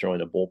or of you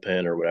throwing a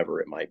bullpen or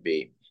whatever it might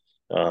be.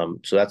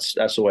 So that's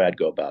the way I'd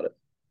go about it.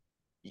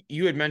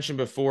 You had mentioned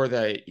before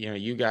that,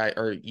 you guys,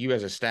 or you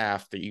as a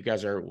staff, that you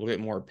guys are a little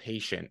bit more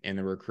patient in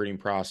the recruiting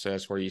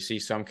process, where you see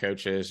some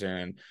coaches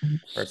and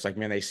where it's like,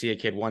 man, they see a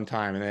kid one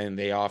time and then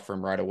they offer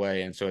him right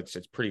away. And so it's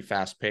pretty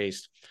fast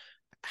paced.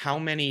 How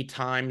many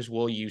times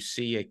will you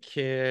see a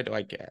kid?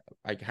 Like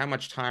how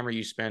much time are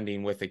you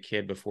spending with a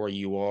kid before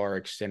you are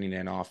extending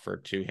an offer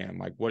to him?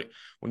 Like,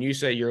 when you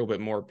say you're a little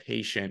bit more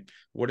patient,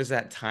 what does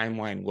that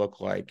timeline look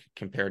like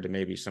compared to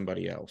maybe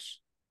somebody else?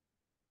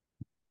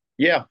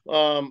 Yeah,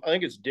 I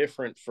think it's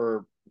different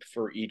for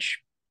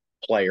each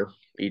player,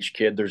 each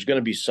kid. There's going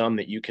to be some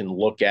that you can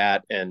look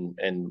at and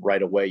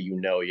right away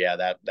yeah,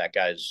 that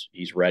guy's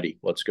he's ready.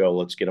 Let's go.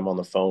 Let's get him on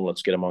the phone.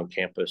 Let's get him on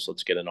campus.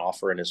 Let's get an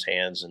offer in his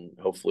hands, and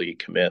hopefully he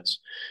commits.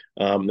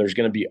 There's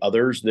going to be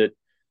others that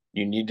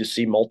you need to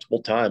see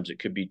multiple times. It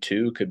could be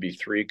two, could be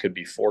three, could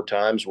be four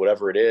times,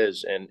 whatever it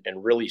is, and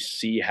really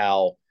see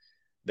how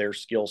their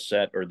skill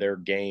set or their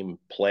game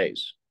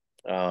plays.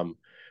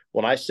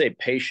 When I say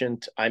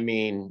patient, I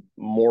mean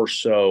more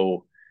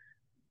so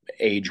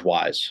age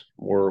wise.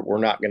 We're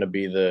not going to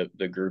be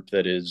the group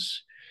that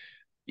is,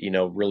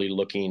 really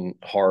looking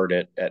hard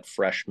at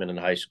freshmen in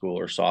high school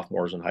or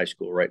sophomores in high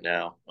school right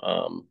now.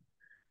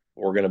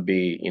 We're going to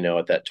be,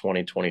 at that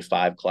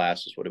 2025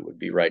 class is what it would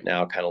be right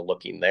now, kind of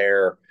looking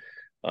there.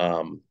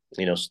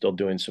 Still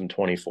doing some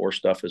 24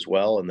 stuff as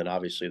well. And then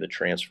obviously the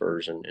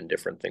transfers and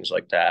different things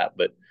like that.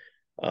 But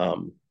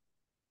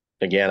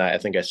again, I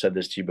think I said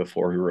this to you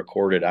before we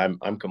recorded.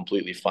 I'm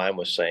completely fine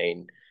with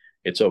saying,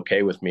 it's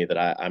okay with me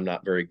that I'm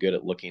not very good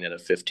at looking at a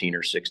 15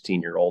 or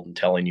 16-year-old and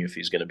telling you if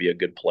he's going to be a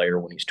good player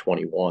when he's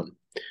 21.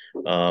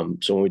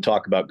 So when we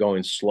talk about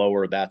going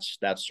slower, that's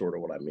sort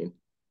of what I mean.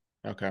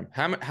 Okay.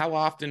 How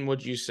often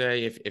would you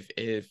say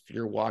if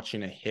you're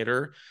watching a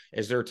hitter,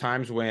 is there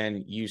times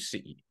when you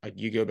see, like,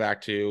 you go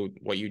back to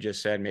what you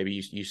just said, maybe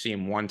you see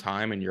him one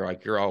time and you're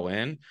like, you're all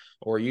in,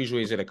 or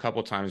usually is it a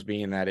couple times,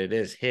 being that it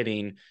is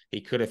hitting,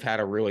 he could have had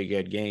a really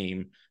good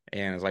game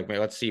and it's like, man,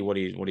 let's see what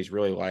he's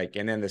really like.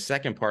 And then the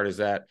second part is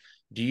that,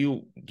 do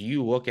you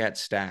look at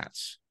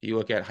stats? Do you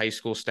look at high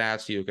school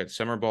stats? Do you look at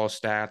summer ball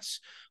stats?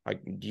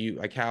 Like,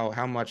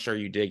 how much are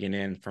you digging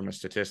in from a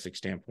statistic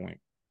standpoint?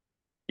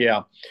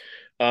 Yeah.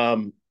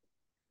 Um,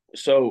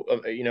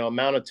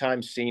 amount of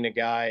time seeing a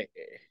guy,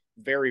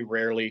 very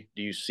rarely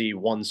do you see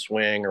one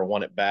swing or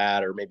one at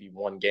bat or maybe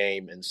one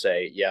game and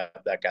say, yeah,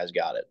 that guy's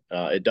got it.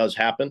 It does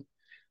happen.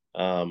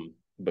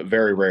 But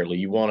very rarely.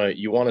 You want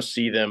to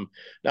see them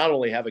not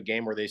only have a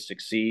game where they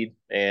succeed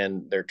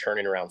and they're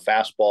turning around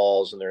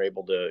fastballs and they're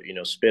able to,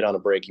 spit on a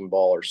breaking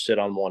ball or sit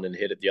on one and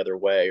hit it the other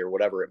way or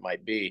whatever it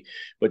might be,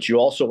 but you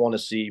also want to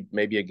see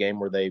maybe a game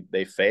where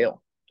they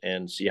fail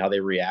and see how they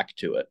react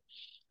to it.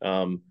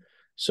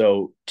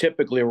 So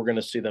typically we're going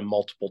to see them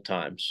multiple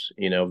times.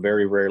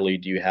 Very rarely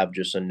do you have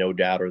just a no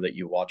doubter that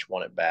you watch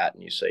one at bat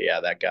and you say,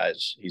 yeah,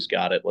 he's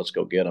got it. Let's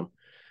go get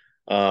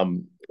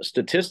him.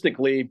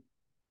 Statistically,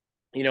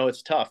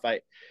 it's tough.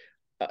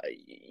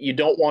 You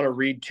don't want to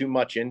read too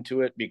much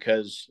into it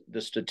because the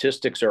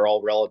statistics are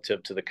all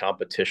relative to the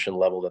competition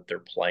level that they're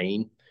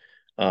playing.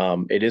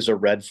 It is a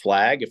red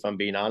flag, if I'm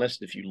being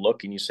honest. If you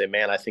look and you say,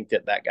 man, I think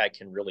that guy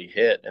can really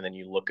hit, and then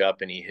you look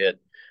up and he hit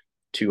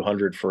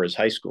 200 for his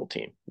high school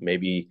team.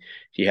 Maybe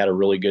he had a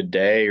really good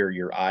day, or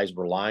your eyes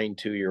were lying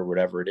to you, or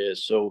whatever it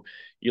is. So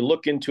you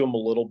look into him a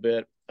little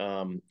bit.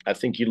 I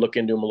think you look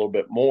into him a little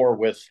bit more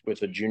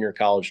with a junior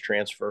college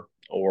transfer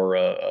or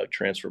a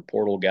transfer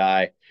portal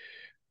guy,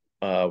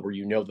 where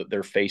that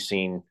they're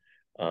facing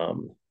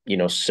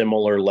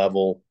similar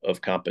level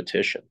of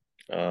competition.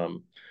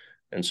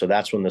 And so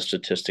that's when the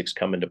statistics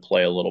come into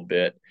play a little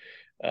bit.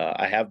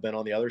 I have been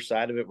on the other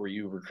side of it where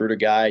you recruit a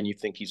guy and you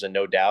think he's a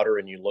no doubter,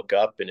 and you look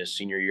up in his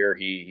senior year,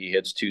 he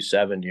hits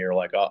 270. You're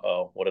like,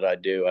 what did I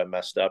do? I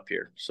messed up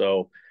here.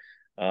 So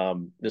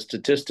the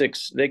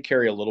statistics, they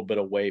carry a little bit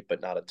of weight,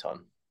 but not a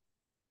ton.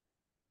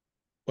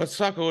 Let's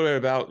talk a little bit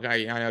about.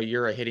 I know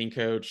you're a hitting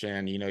coach,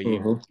 and you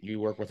Mm-hmm. you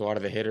work with a lot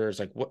of the hitters.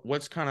 Like,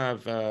 what's kind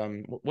of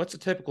what's a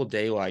typical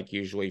day like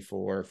usually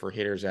for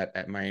hitters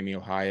at Miami,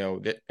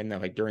 Ohio, and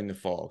then, like, during the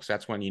fall, because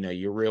that's when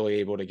you're really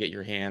able to get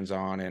your hands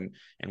on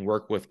and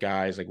work with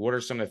guys. Like, what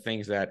are some of the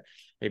things that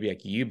maybe,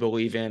 like, you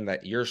believe in,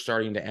 that you're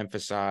starting to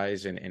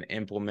emphasize and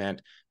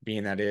implement,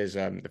 being that is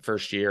the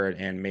first year,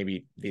 and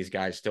maybe these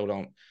guys still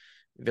don't,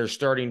 they're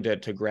starting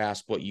to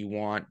grasp what you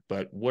want,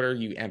 but what are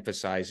you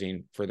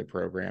emphasizing for the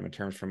program in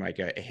terms from, like,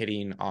 a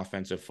hitting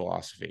offensive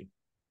philosophy?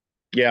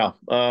 Yeah.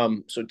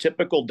 So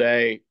typical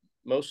day,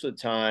 most of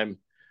the time,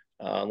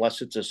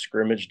 unless it's a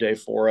scrimmage day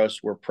for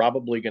us, we're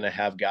probably going to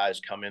have guys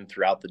come in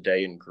throughout the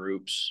day in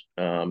groups,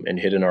 and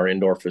hit in our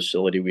indoor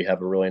facility. We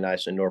have a really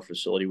nice indoor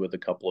facility with a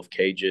couple of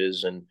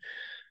cages. And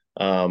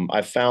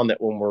I've found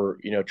that when we're,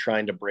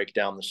 trying to break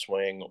down the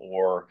swing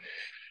or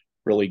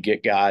really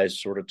get guys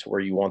sort of to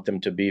where you want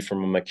them to be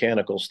from a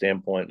mechanical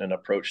standpoint and an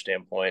approach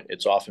standpoint,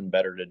 it's often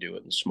better to do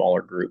it in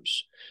smaller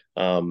groups.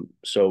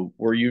 So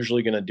we're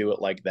usually going to do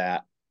it like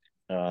that.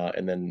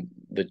 And then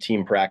the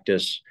team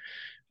practice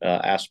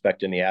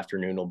aspect in the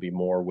afternoon will be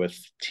more with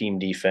team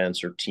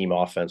defense or team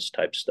offense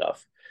type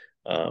stuff,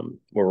 where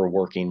we're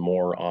working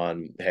more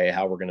on, hey,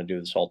 how we're going to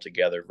do this all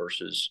together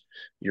versus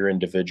your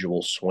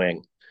individual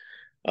swing.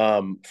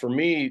 For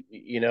me,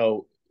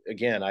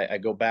 again, I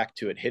go back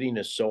to it. Hitting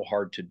is so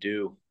hard to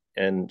do.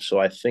 And so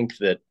I think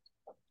that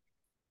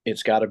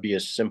it's got to be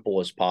as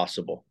simple as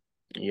possible.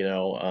 You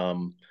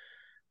know,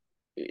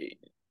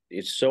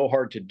 it's so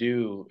hard to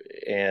do.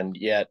 And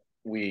yet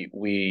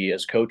we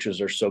as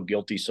coaches are so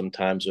guilty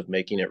sometimes of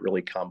making it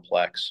really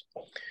complex.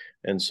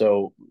 And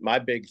so my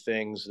big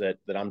things that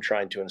I'm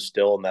trying to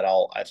instill, and that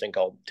I think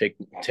I'll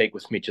take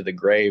with me to the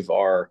grave,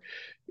 are,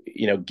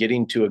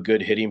 getting to a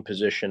good hitting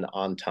position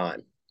on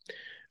time,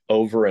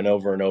 over and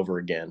over and over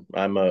again.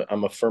 I'm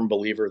a firm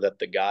believer that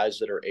the guys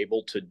that are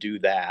able to do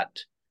that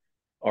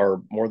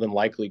are more than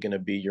likely going to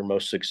be your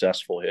most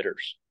successful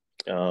hitters.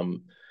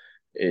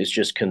 It's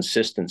just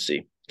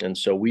consistency. And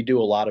so we do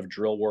a lot of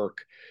drill work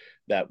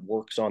that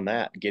works on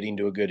that, getting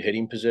to a good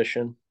hitting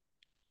position,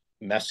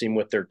 messing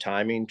with their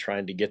timing,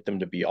 trying to get them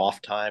to be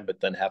off time, but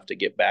then have to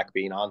get back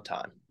being on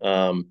time.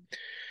 And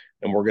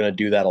we're going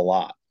to do that a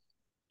lot.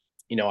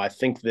 I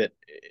think that,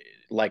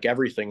 like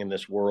everything in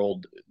this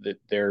world, that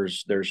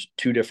there's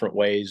two different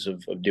ways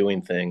of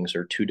doing things,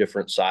 or two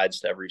different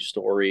sides to every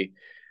story.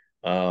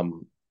 The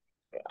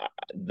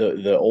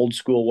old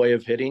school way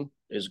of hitting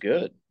is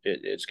good.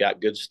 It's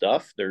got good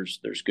stuff. There's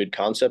good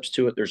concepts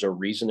to it. There's a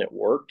reason it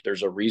worked.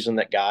 There's a reason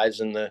that guys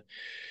in the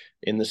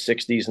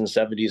 60s and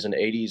 70s and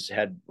 80s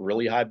had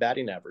really high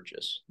batting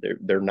averages.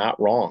 They're not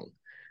wrong.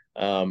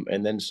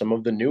 And then some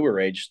of the newer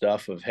age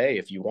stuff of, hey,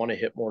 if you want to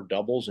hit more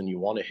doubles and you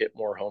want to hit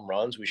more home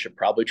runs, we should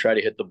probably try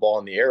to hit the ball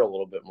in the air a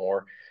little bit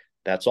more.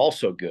 That's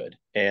also good.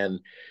 And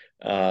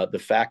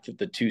the fact that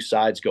the two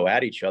sides go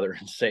at each other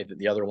and say that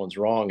the other one's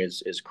wrong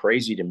is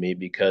crazy to me,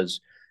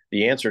 because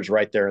the answer is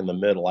right there in the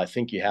middle. I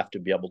think you have to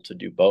be able to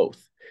do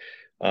both.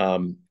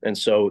 And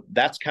so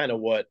that's kind of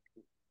what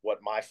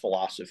my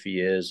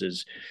philosophy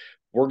is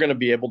we're going to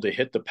be able to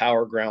hit the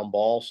power ground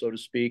ball, so to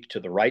speak, to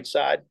the right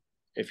side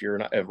if you're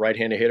a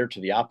right-handed hitter, to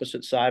the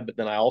opposite side. But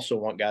then I also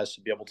want guys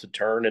to be able to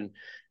turn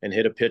and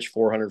hit a pitch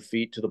 400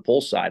 feet to the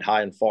pull side,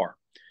 high and far.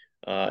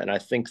 And I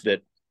think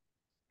that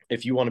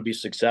if you want to be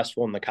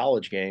successful in the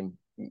college game,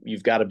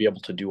 you've got to be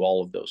able to do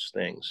all of those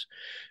things.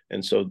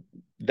 And so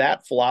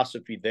that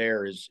philosophy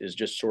there is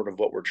just sort of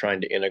what we're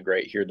trying to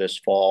integrate here this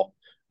fall.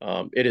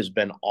 It has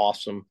been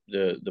awesome.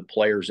 The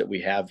players that we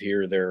have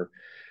here, they're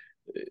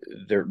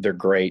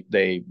great.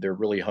 They're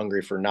really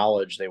hungry for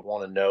knowledge. They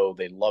want to know.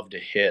 They love to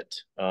hit.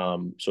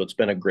 So it's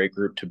been a great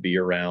group to be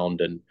around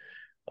and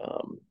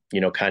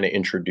kind of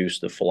introduce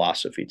the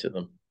philosophy to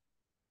them.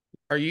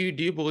 Do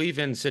you believe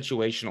in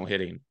situational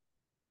hitting?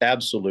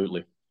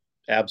 Absolutely,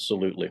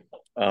 absolutely.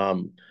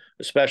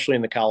 Especially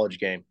in the college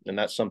game, and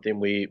that's something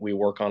we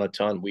work on a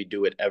ton. We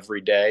do it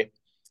every day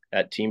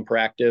at team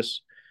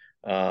practice.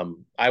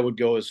 I would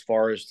go as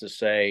far as to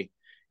say,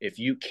 if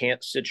you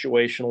can't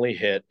situationally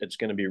hit, it's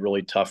going to be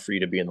really tough for you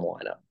to be in the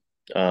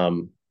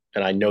lineup.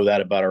 And I know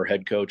that about our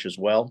head coach as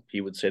well. He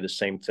would say the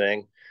same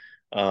thing.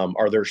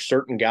 Are there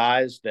certain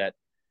guys that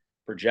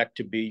project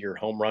to be your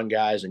home run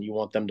guys and you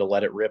want them to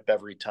let it rip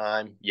every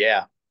time?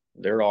 Yeah,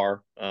 there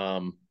are.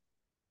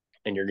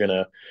 And you're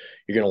gonna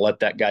let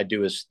that guy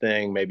do his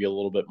thing, maybe a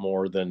little bit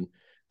more than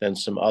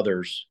some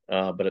others.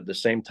 But at the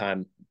same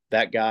time,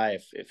 that guy,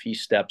 if he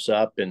steps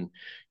up and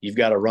you've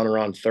got a runner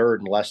on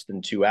third and less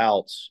than 2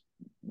 outs,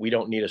 we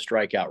don't need a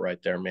strikeout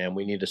right there, man.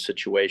 We need a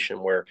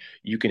situation where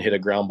you can hit a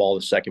ground ball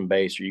to second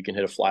base, or you can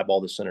hit a fly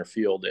ball to center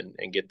field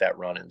and get that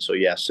running. So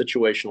yeah,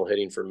 situational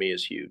hitting for me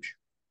is huge.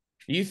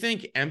 Do you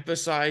think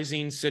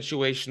emphasizing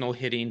situational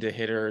hitting to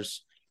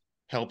hitters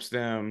helps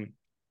them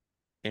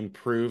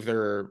improve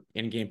their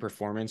in-game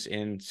performance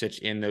in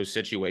those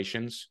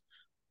situations?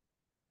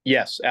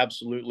 Yes,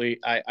 absolutely.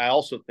 I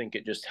also think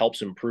it just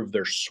helps improve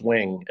their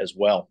swing as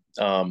well.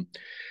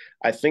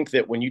 I think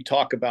that when you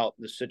talk about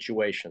the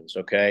situations,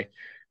 okay,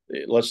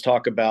 let's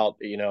talk about,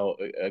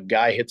 a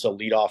guy hits a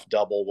leadoff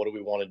double. What do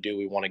we want to do?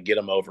 We want to get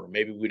him over.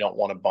 Maybe we don't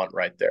want to bunt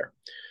right there.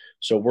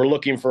 So we're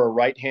looking for a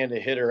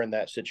right-handed hitter in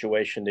that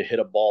situation to hit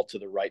a ball to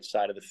the right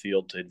side of the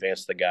field to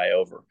advance the guy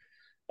over.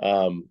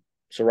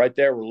 So right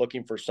there, we're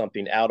looking for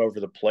something out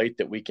over the plate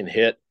that we can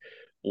hit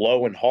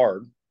low and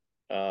hard.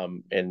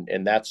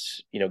 And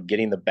that's,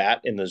 getting the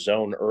bat in the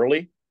zone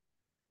early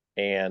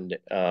and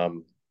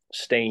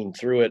staying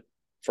through it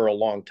for a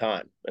long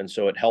time. And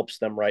so it helps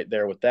them right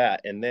there with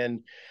that. And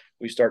then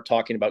we start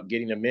talking about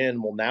getting them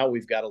in. Well, now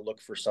we've got to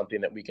look for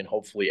something that we can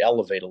hopefully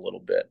elevate a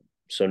little bit.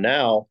 So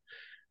now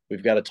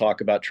we've got to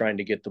talk about trying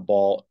to get the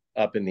ball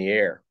up in the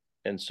air.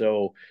 And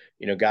so,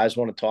 guys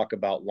want to talk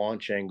about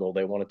launch angle.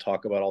 They want to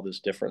talk about all this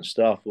different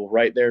stuff. Well,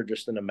 right there,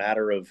 just in a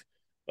matter of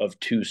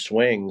 2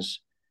 swings,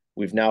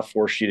 we've now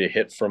forced you to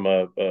hit from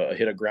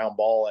hit a ground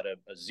ball at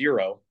a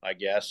 0, I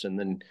guess, and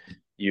then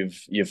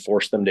you've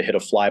forced them to hit a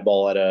fly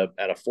ball at a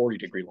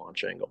 40-degree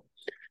launch angle.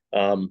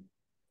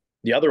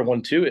 The other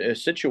one too, a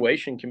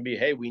situation can be,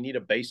 hey, we need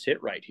a base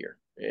hit right here,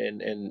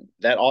 and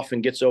that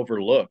often gets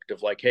overlooked.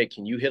 Of like, hey,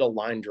 can you hit a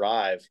line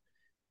drive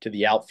to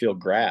the outfield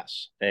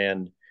grass?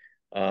 And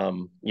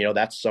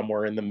that's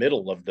somewhere in the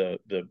middle of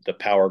the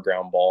power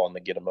ground ball on the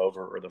get them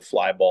over, or the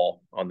fly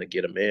ball on the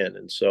get them in.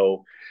 And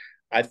so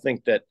I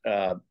think that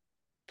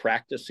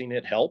practicing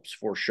it helps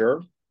for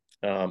sure.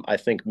 I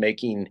think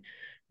making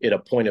it a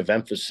point of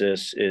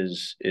emphasis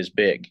is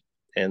big.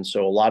 And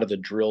so a lot of the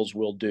drills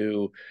we'll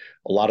do,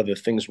 a lot of the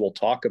things we'll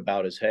talk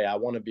about is, hey, I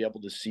want to be able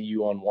to see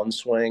you on one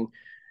swing,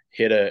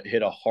 hit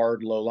a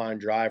hard low line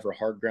drive or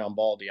hard ground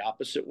ball the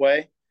opposite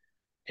way,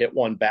 hit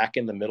one back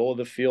in the middle of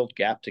the field,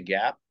 gap to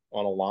gap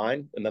on a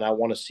line. And then I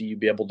want to see you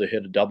be able to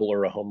hit a double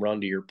or a home run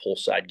to your pull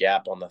side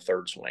gap on the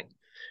third swing.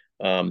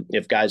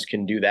 If guys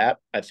can do that,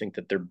 I think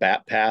that their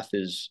bat path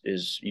is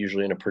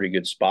usually in a pretty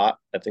good spot.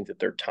 I think that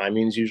their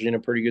timing is usually in a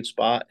pretty good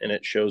spot. And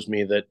it shows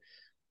me that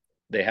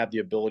they have the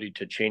ability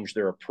to change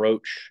their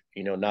approach,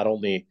 not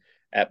only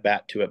at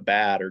bat to at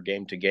bat or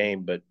game to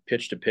game, but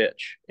pitch to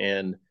pitch.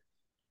 And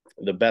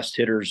the best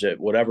hitters at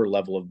whatever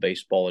level of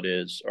baseball it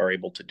is are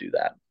able to do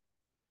that.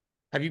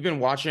 Have you been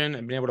watching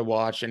and been able to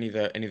watch any of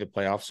the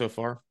playoffs so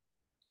far?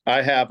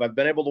 I have. I've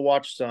been able to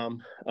watch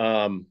some.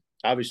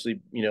 Obviously,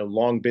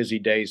 long, busy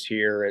days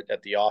here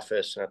at the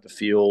office and at the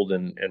field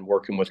and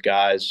working with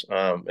guys.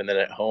 And then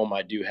at home,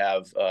 I do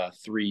have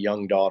 3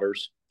 young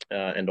daughters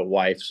and a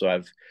wife. So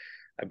I've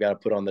got to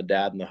put on the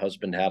dad and the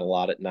husband hat a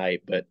lot at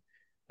night. But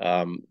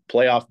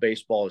playoff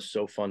baseball is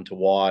so fun to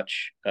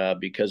watch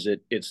because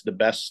it's the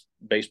best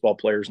baseball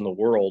players in the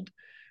world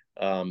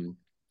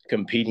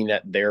competing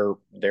at their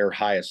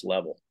highest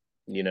level.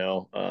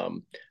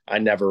 I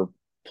never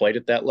played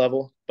at that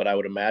level, but I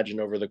would imagine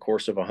over the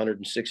course of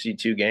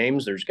 162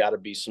 games, there's got to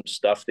be some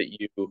stuff that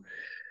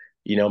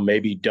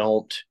maybe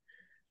don't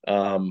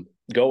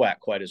go at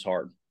quite as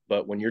hard.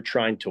 But when you're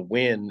trying to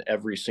win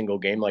every single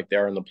game like they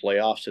are in the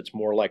playoffs, it's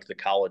more like the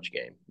college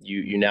game.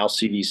 You now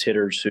see these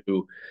hitters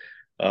who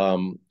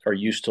are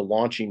used to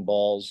launching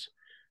balls,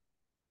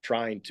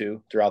 trying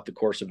to throughout the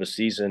course of a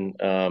season.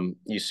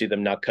 You see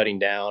them now cutting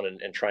down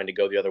and trying to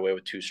go the other way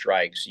with 2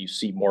 strikes. You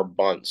see more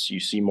bunts. You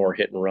see more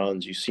hit and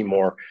runs. You see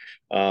more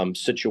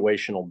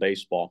situational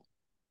baseball.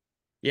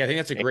 Yeah, I think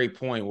that's a great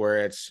point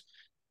where it's,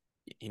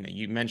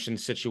 you mentioned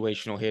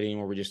situational hitting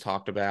where we just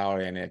talked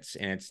about, and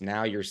it's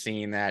now you're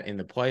seeing that in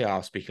the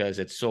playoffs because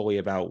it's solely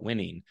about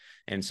winning.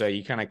 And so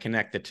you kind of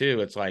connect the two.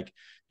 It's like,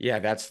 yeah,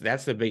 that's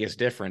the biggest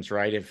difference,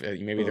 right? If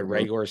maybe the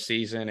regular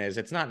season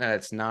it's not that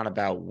it's not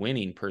about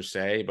winning per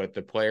se, but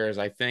the players,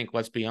 I think,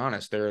 let's be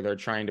honest, they're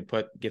trying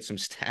to get some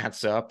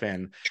stats up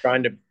and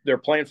they're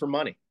playing for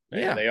money.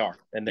 Yeah, they are.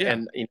 And you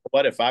know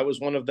what? If I was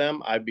one of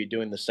them, I'd be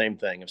doing the same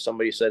thing. If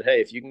somebody said,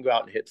 hey, if you can go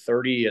out and hit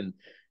 30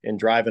 and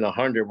drive in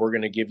 100, we're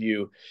going to give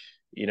you,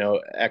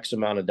 X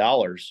amount of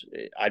dollars,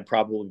 I'd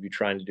probably be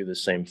trying to do the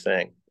same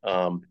thing.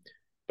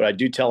 But I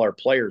do tell our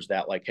players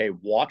that, like, hey,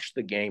 watch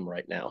the game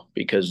right now,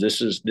 because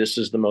this is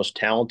the most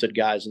talented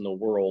guys in the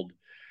world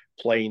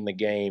playing the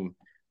game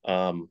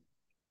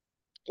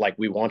like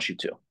we want you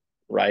to,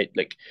 right?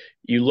 Like,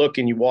 you look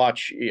and you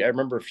watch. I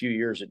remember a few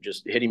years it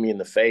just hitting me in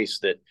the face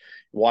that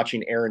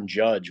watching Aaron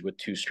Judge with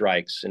 2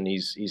 strikes, and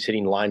he's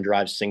hitting line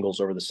drive singles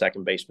over the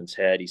second baseman's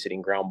head. He's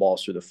hitting ground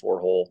balls through the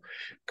 4-hole,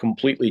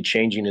 completely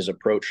changing his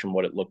approach from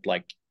what it looked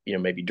like,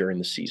 maybe during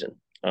the season.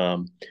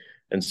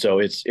 And so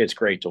it's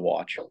great to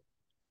watch.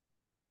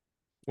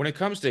 When it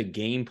comes to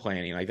game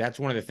planning, like that's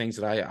one of the things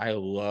that I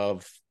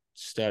love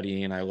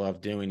studying and I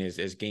love doing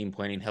is game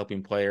planning,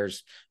 helping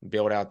players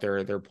build out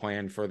their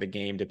plan for the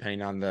game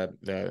depending on the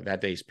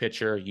that day's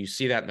pitcher. You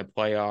see that in the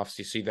playoffs.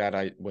 You see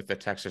that with the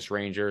Texas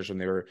Rangers when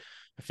they were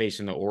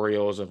facing the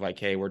Orioles of like,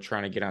 hey, we're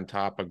trying to get on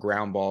top. A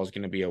ground ball is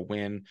going to be a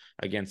win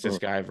against this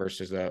guy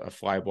versus a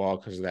fly ball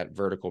because of that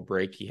vertical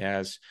break he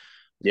has.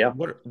 Yeah.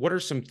 What are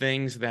some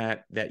things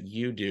that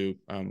you do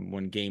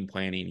when game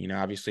planning?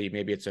 Obviously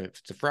maybe it's a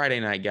Friday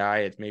night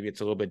guy. Maybe it's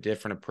a little bit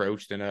different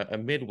approach than a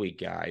midweek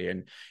guy,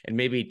 and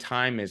maybe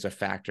time is a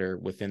factor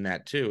within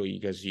that too,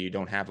 because you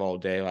don't have all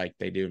day like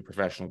they do in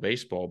professional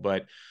baseball.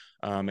 But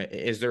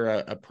is there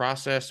a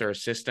process or a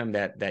system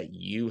that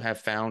you have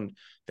found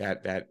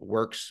that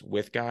works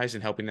with guys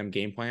and helping them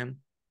game plan?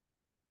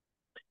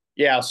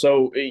 Yeah,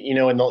 so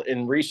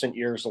in recent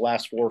years, the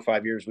last 4 or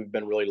 5 years, we've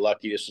been really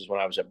lucky. This is when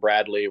I was at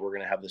Bradley. We're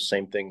going to have the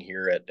same thing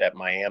here at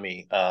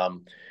Miami,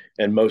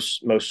 and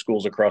most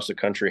schools across the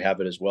country have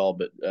it as well.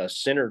 But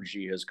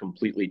Synergy has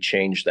completely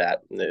changed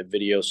that. The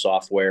video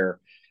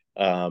software,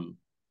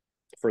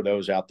 for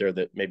those out there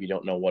that maybe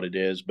don't know what it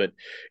is, but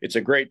it's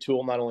a great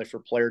tool not only for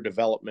player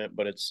development,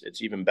 but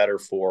it's even better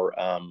for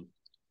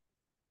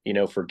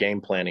for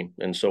game planning.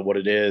 And so what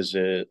it is,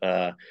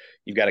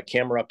 you've got a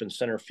camera up in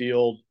center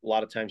field. A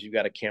lot of times you've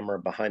got a camera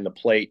behind the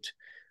plate.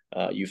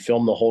 You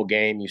film the whole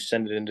game. You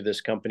send it into this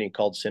company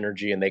called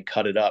Synergy, and they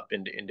cut it up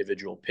into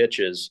individual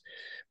pitches.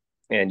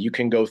 And you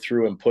can go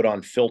through and put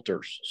on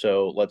filters.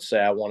 So let's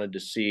say I wanted to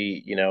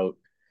see,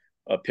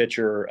 a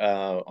pitcher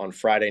on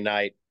Friday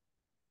night,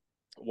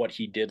 what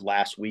he did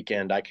last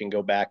weekend. I can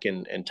go back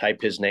and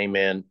type his name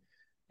in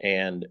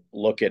and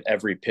look at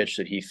every pitch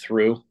that he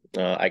threw.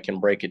 I can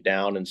break it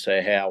down and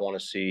say, hey, I want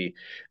to see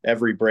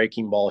every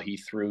breaking ball he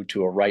threw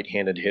to a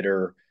right-handed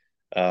hitter,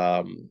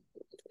 in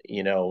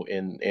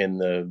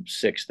the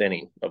 6th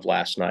inning of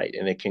last night.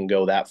 And it can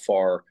go that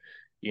far,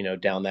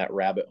 down that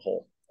rabbit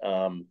hole.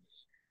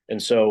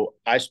 And so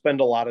I spend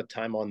a lot of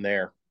time on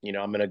there.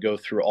 I'm going to go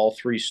through all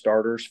 3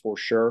 starters for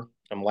sure.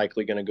 I'm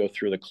likely going to go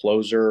through the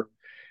closer,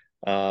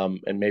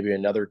 and maybe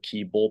another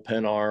key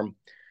bullpen arm.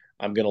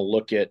 I'm going to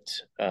look at,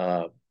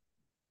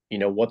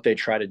 what they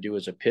try to do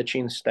as a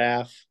pitching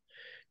staff.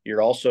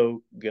 You're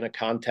also going to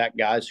contact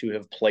guys who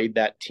have played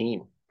that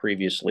team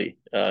previously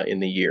in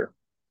the year.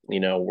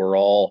 We're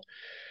all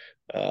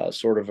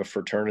sort of a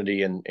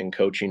fraternity in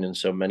coaching, and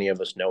so many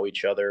of us know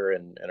each other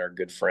and are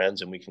good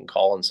friends, and we can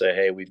call and say,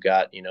 hey, we've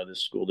got,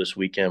 this school this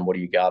weekend. What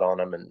do you got on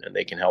them? And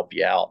they can help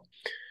you out.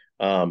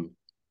 I'm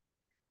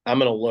going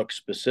to look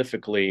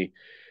specifically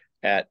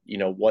at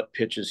what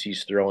pitches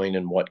he's throwing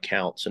and what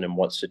counts and in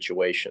what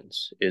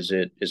situations. Is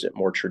it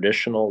more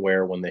traditional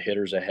where when the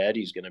hitter's ahead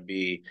he's going to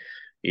be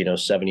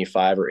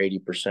 75 or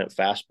 80%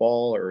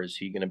 fastball, or is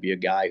he going to be a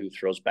guy who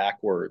throws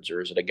backwards,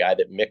 or is it a guy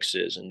that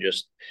mixes, and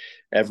just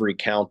every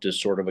count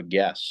is sort of a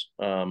guess.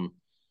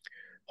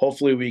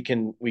 Hopefully we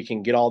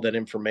can get all that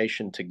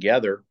information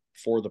together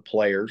for the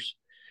players.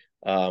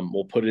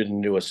 We'll put it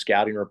into a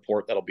scouting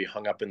report that'll be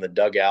hung up in the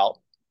dugout,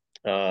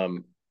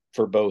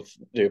 for both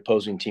the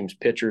opposing team's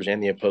pitchers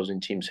and the opposing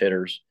team's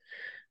hitters.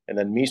 And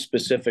then me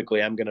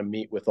specifically, I'm going to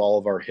meet with all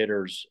of our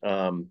hitters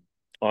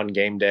on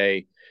game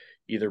day,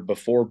 either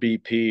before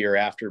BP or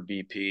after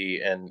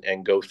BP,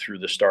 and go through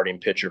the starting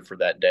pitcher for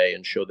that day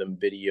and show them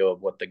video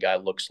of what the guy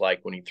looks like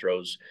when he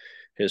throws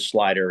his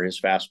slider, his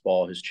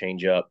fastball, his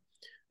changeup,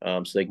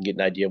 so they can get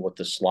an idea of what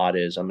the slot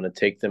is. I'm going to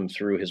take them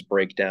through his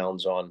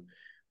breakdowns on,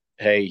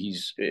 hey,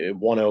 he's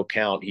 1-0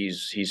 count.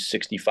 He's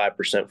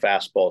 65%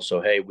 fastball.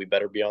 So, hey, we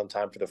better be on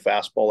time for the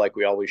fastball like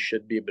we always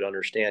should be, but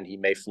understand he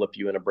may flip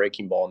you in a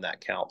breaking ball in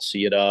that count.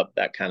 See it up,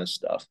 that kind of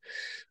stuff.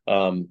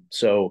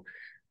 So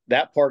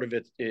that part of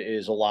it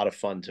is a lot of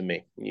fun to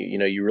me.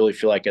 You really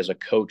feel like as a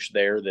coach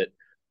there that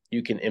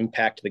you can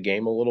impact the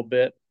game a little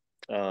bit.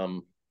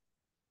 And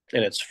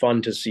it's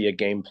fun to see a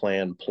game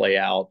plan play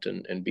out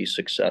and be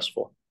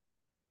successful.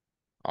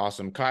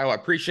 Awesome. Kyle, I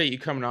appreciate you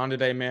coming on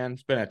today, man.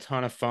 It's been a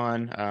ton of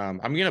fun. I'm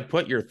going to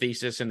put your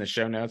thesis in the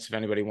show notes if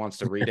anybody wants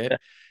to read it.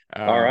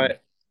 All right.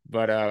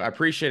 But I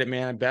appreciate it,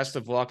 man. Best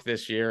of luck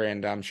this year,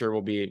 and I'm sure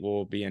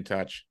we'll be in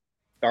touch.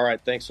 All right.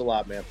 Thanks a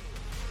lot, man.